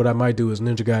Gaiden, or what I might do is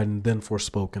Ninja Gaiden, then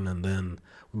Forspoken, and then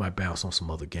we might bounce on some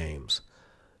other games.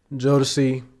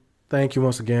 Jodeci, thank you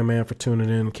once again, man, for tuning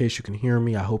in case you can hear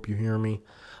me. I hope you hear me.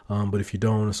 But if you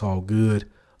don't, it's all good.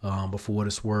 But for what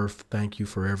it's worth, thank you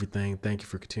for everything. Thank you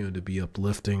for continuing to be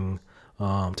uplifting.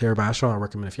 To everybody, I strongly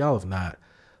recommend, if y'all have not,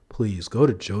 please go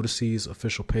to Jodeci's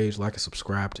official page, like and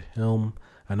subscribe to him.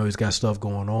 I know he's got stuff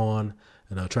going on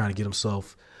and trying to get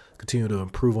himself, continue to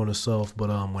improve on himself. But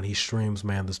when he streams,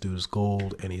 man, this dude is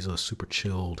gold, and he's super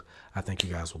chilled. I think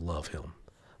you guys will love him.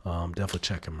 Definitely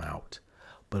check him out.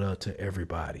 But to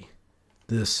everybody,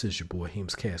 this is your boy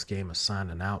HeemzCastGaming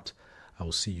signing out. I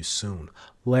will see you soon.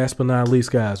 Last but not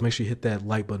least, guys, make sure you hit that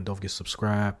like button. Don't forget to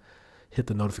subscribe. Hit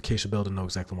the notification bell to know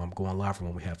exactly when I'm going live or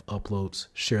when we have uploads.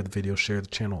 Share the video, share the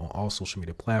channel on all social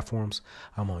media platforms.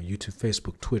 I'm on YouTube,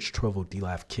 Facebook, Twitch, Trovo,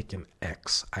 DLive, Kick, and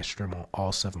X. I stream on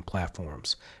all 7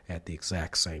 platforms at the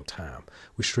exact same time.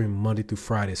 We stream Monday through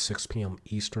Friday at 6 p.m.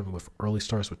 Eastern, with early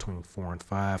starts between 4 and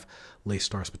 5, late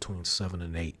starts between 7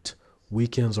 and 8.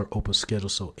 Weekends are open schedule,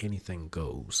 so anything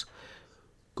goes.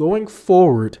 Going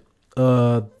forward,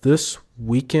 this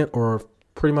weekend, or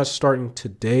pretty much starting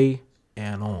today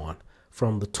and on,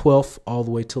 from the 12th all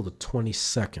the way till the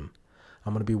 22nd,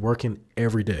 I'm going to be working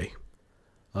every day.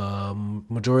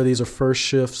 Majority of these are first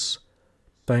shifts,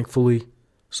 thankfully,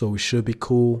 so we should be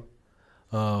cool.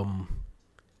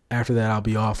 After that, I'll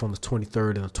be off on the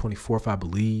 23rd and the 24th, I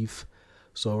believe.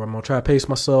 So I'm going to try to pace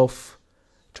myself,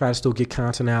 try to still get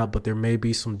content out, but there may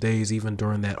be some days even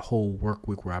during that whole work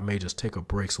week where I may just take a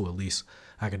break, so at least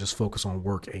I can just focus on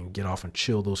work and get off and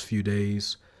chill those few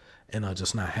days, and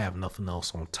just not have nothing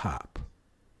else on top.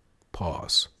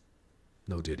 Pause.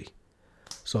 No diddy.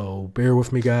 So bear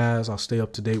with me, guys. I'll stay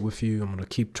up to date with you. I'm going to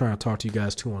keep trying to talk to you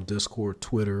guys too on Discord,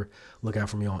 Twitter. Look out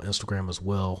for me on Instagram as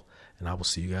well. And I will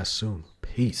see you guys soon.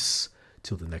 Peace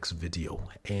till the next video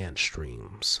and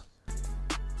streams.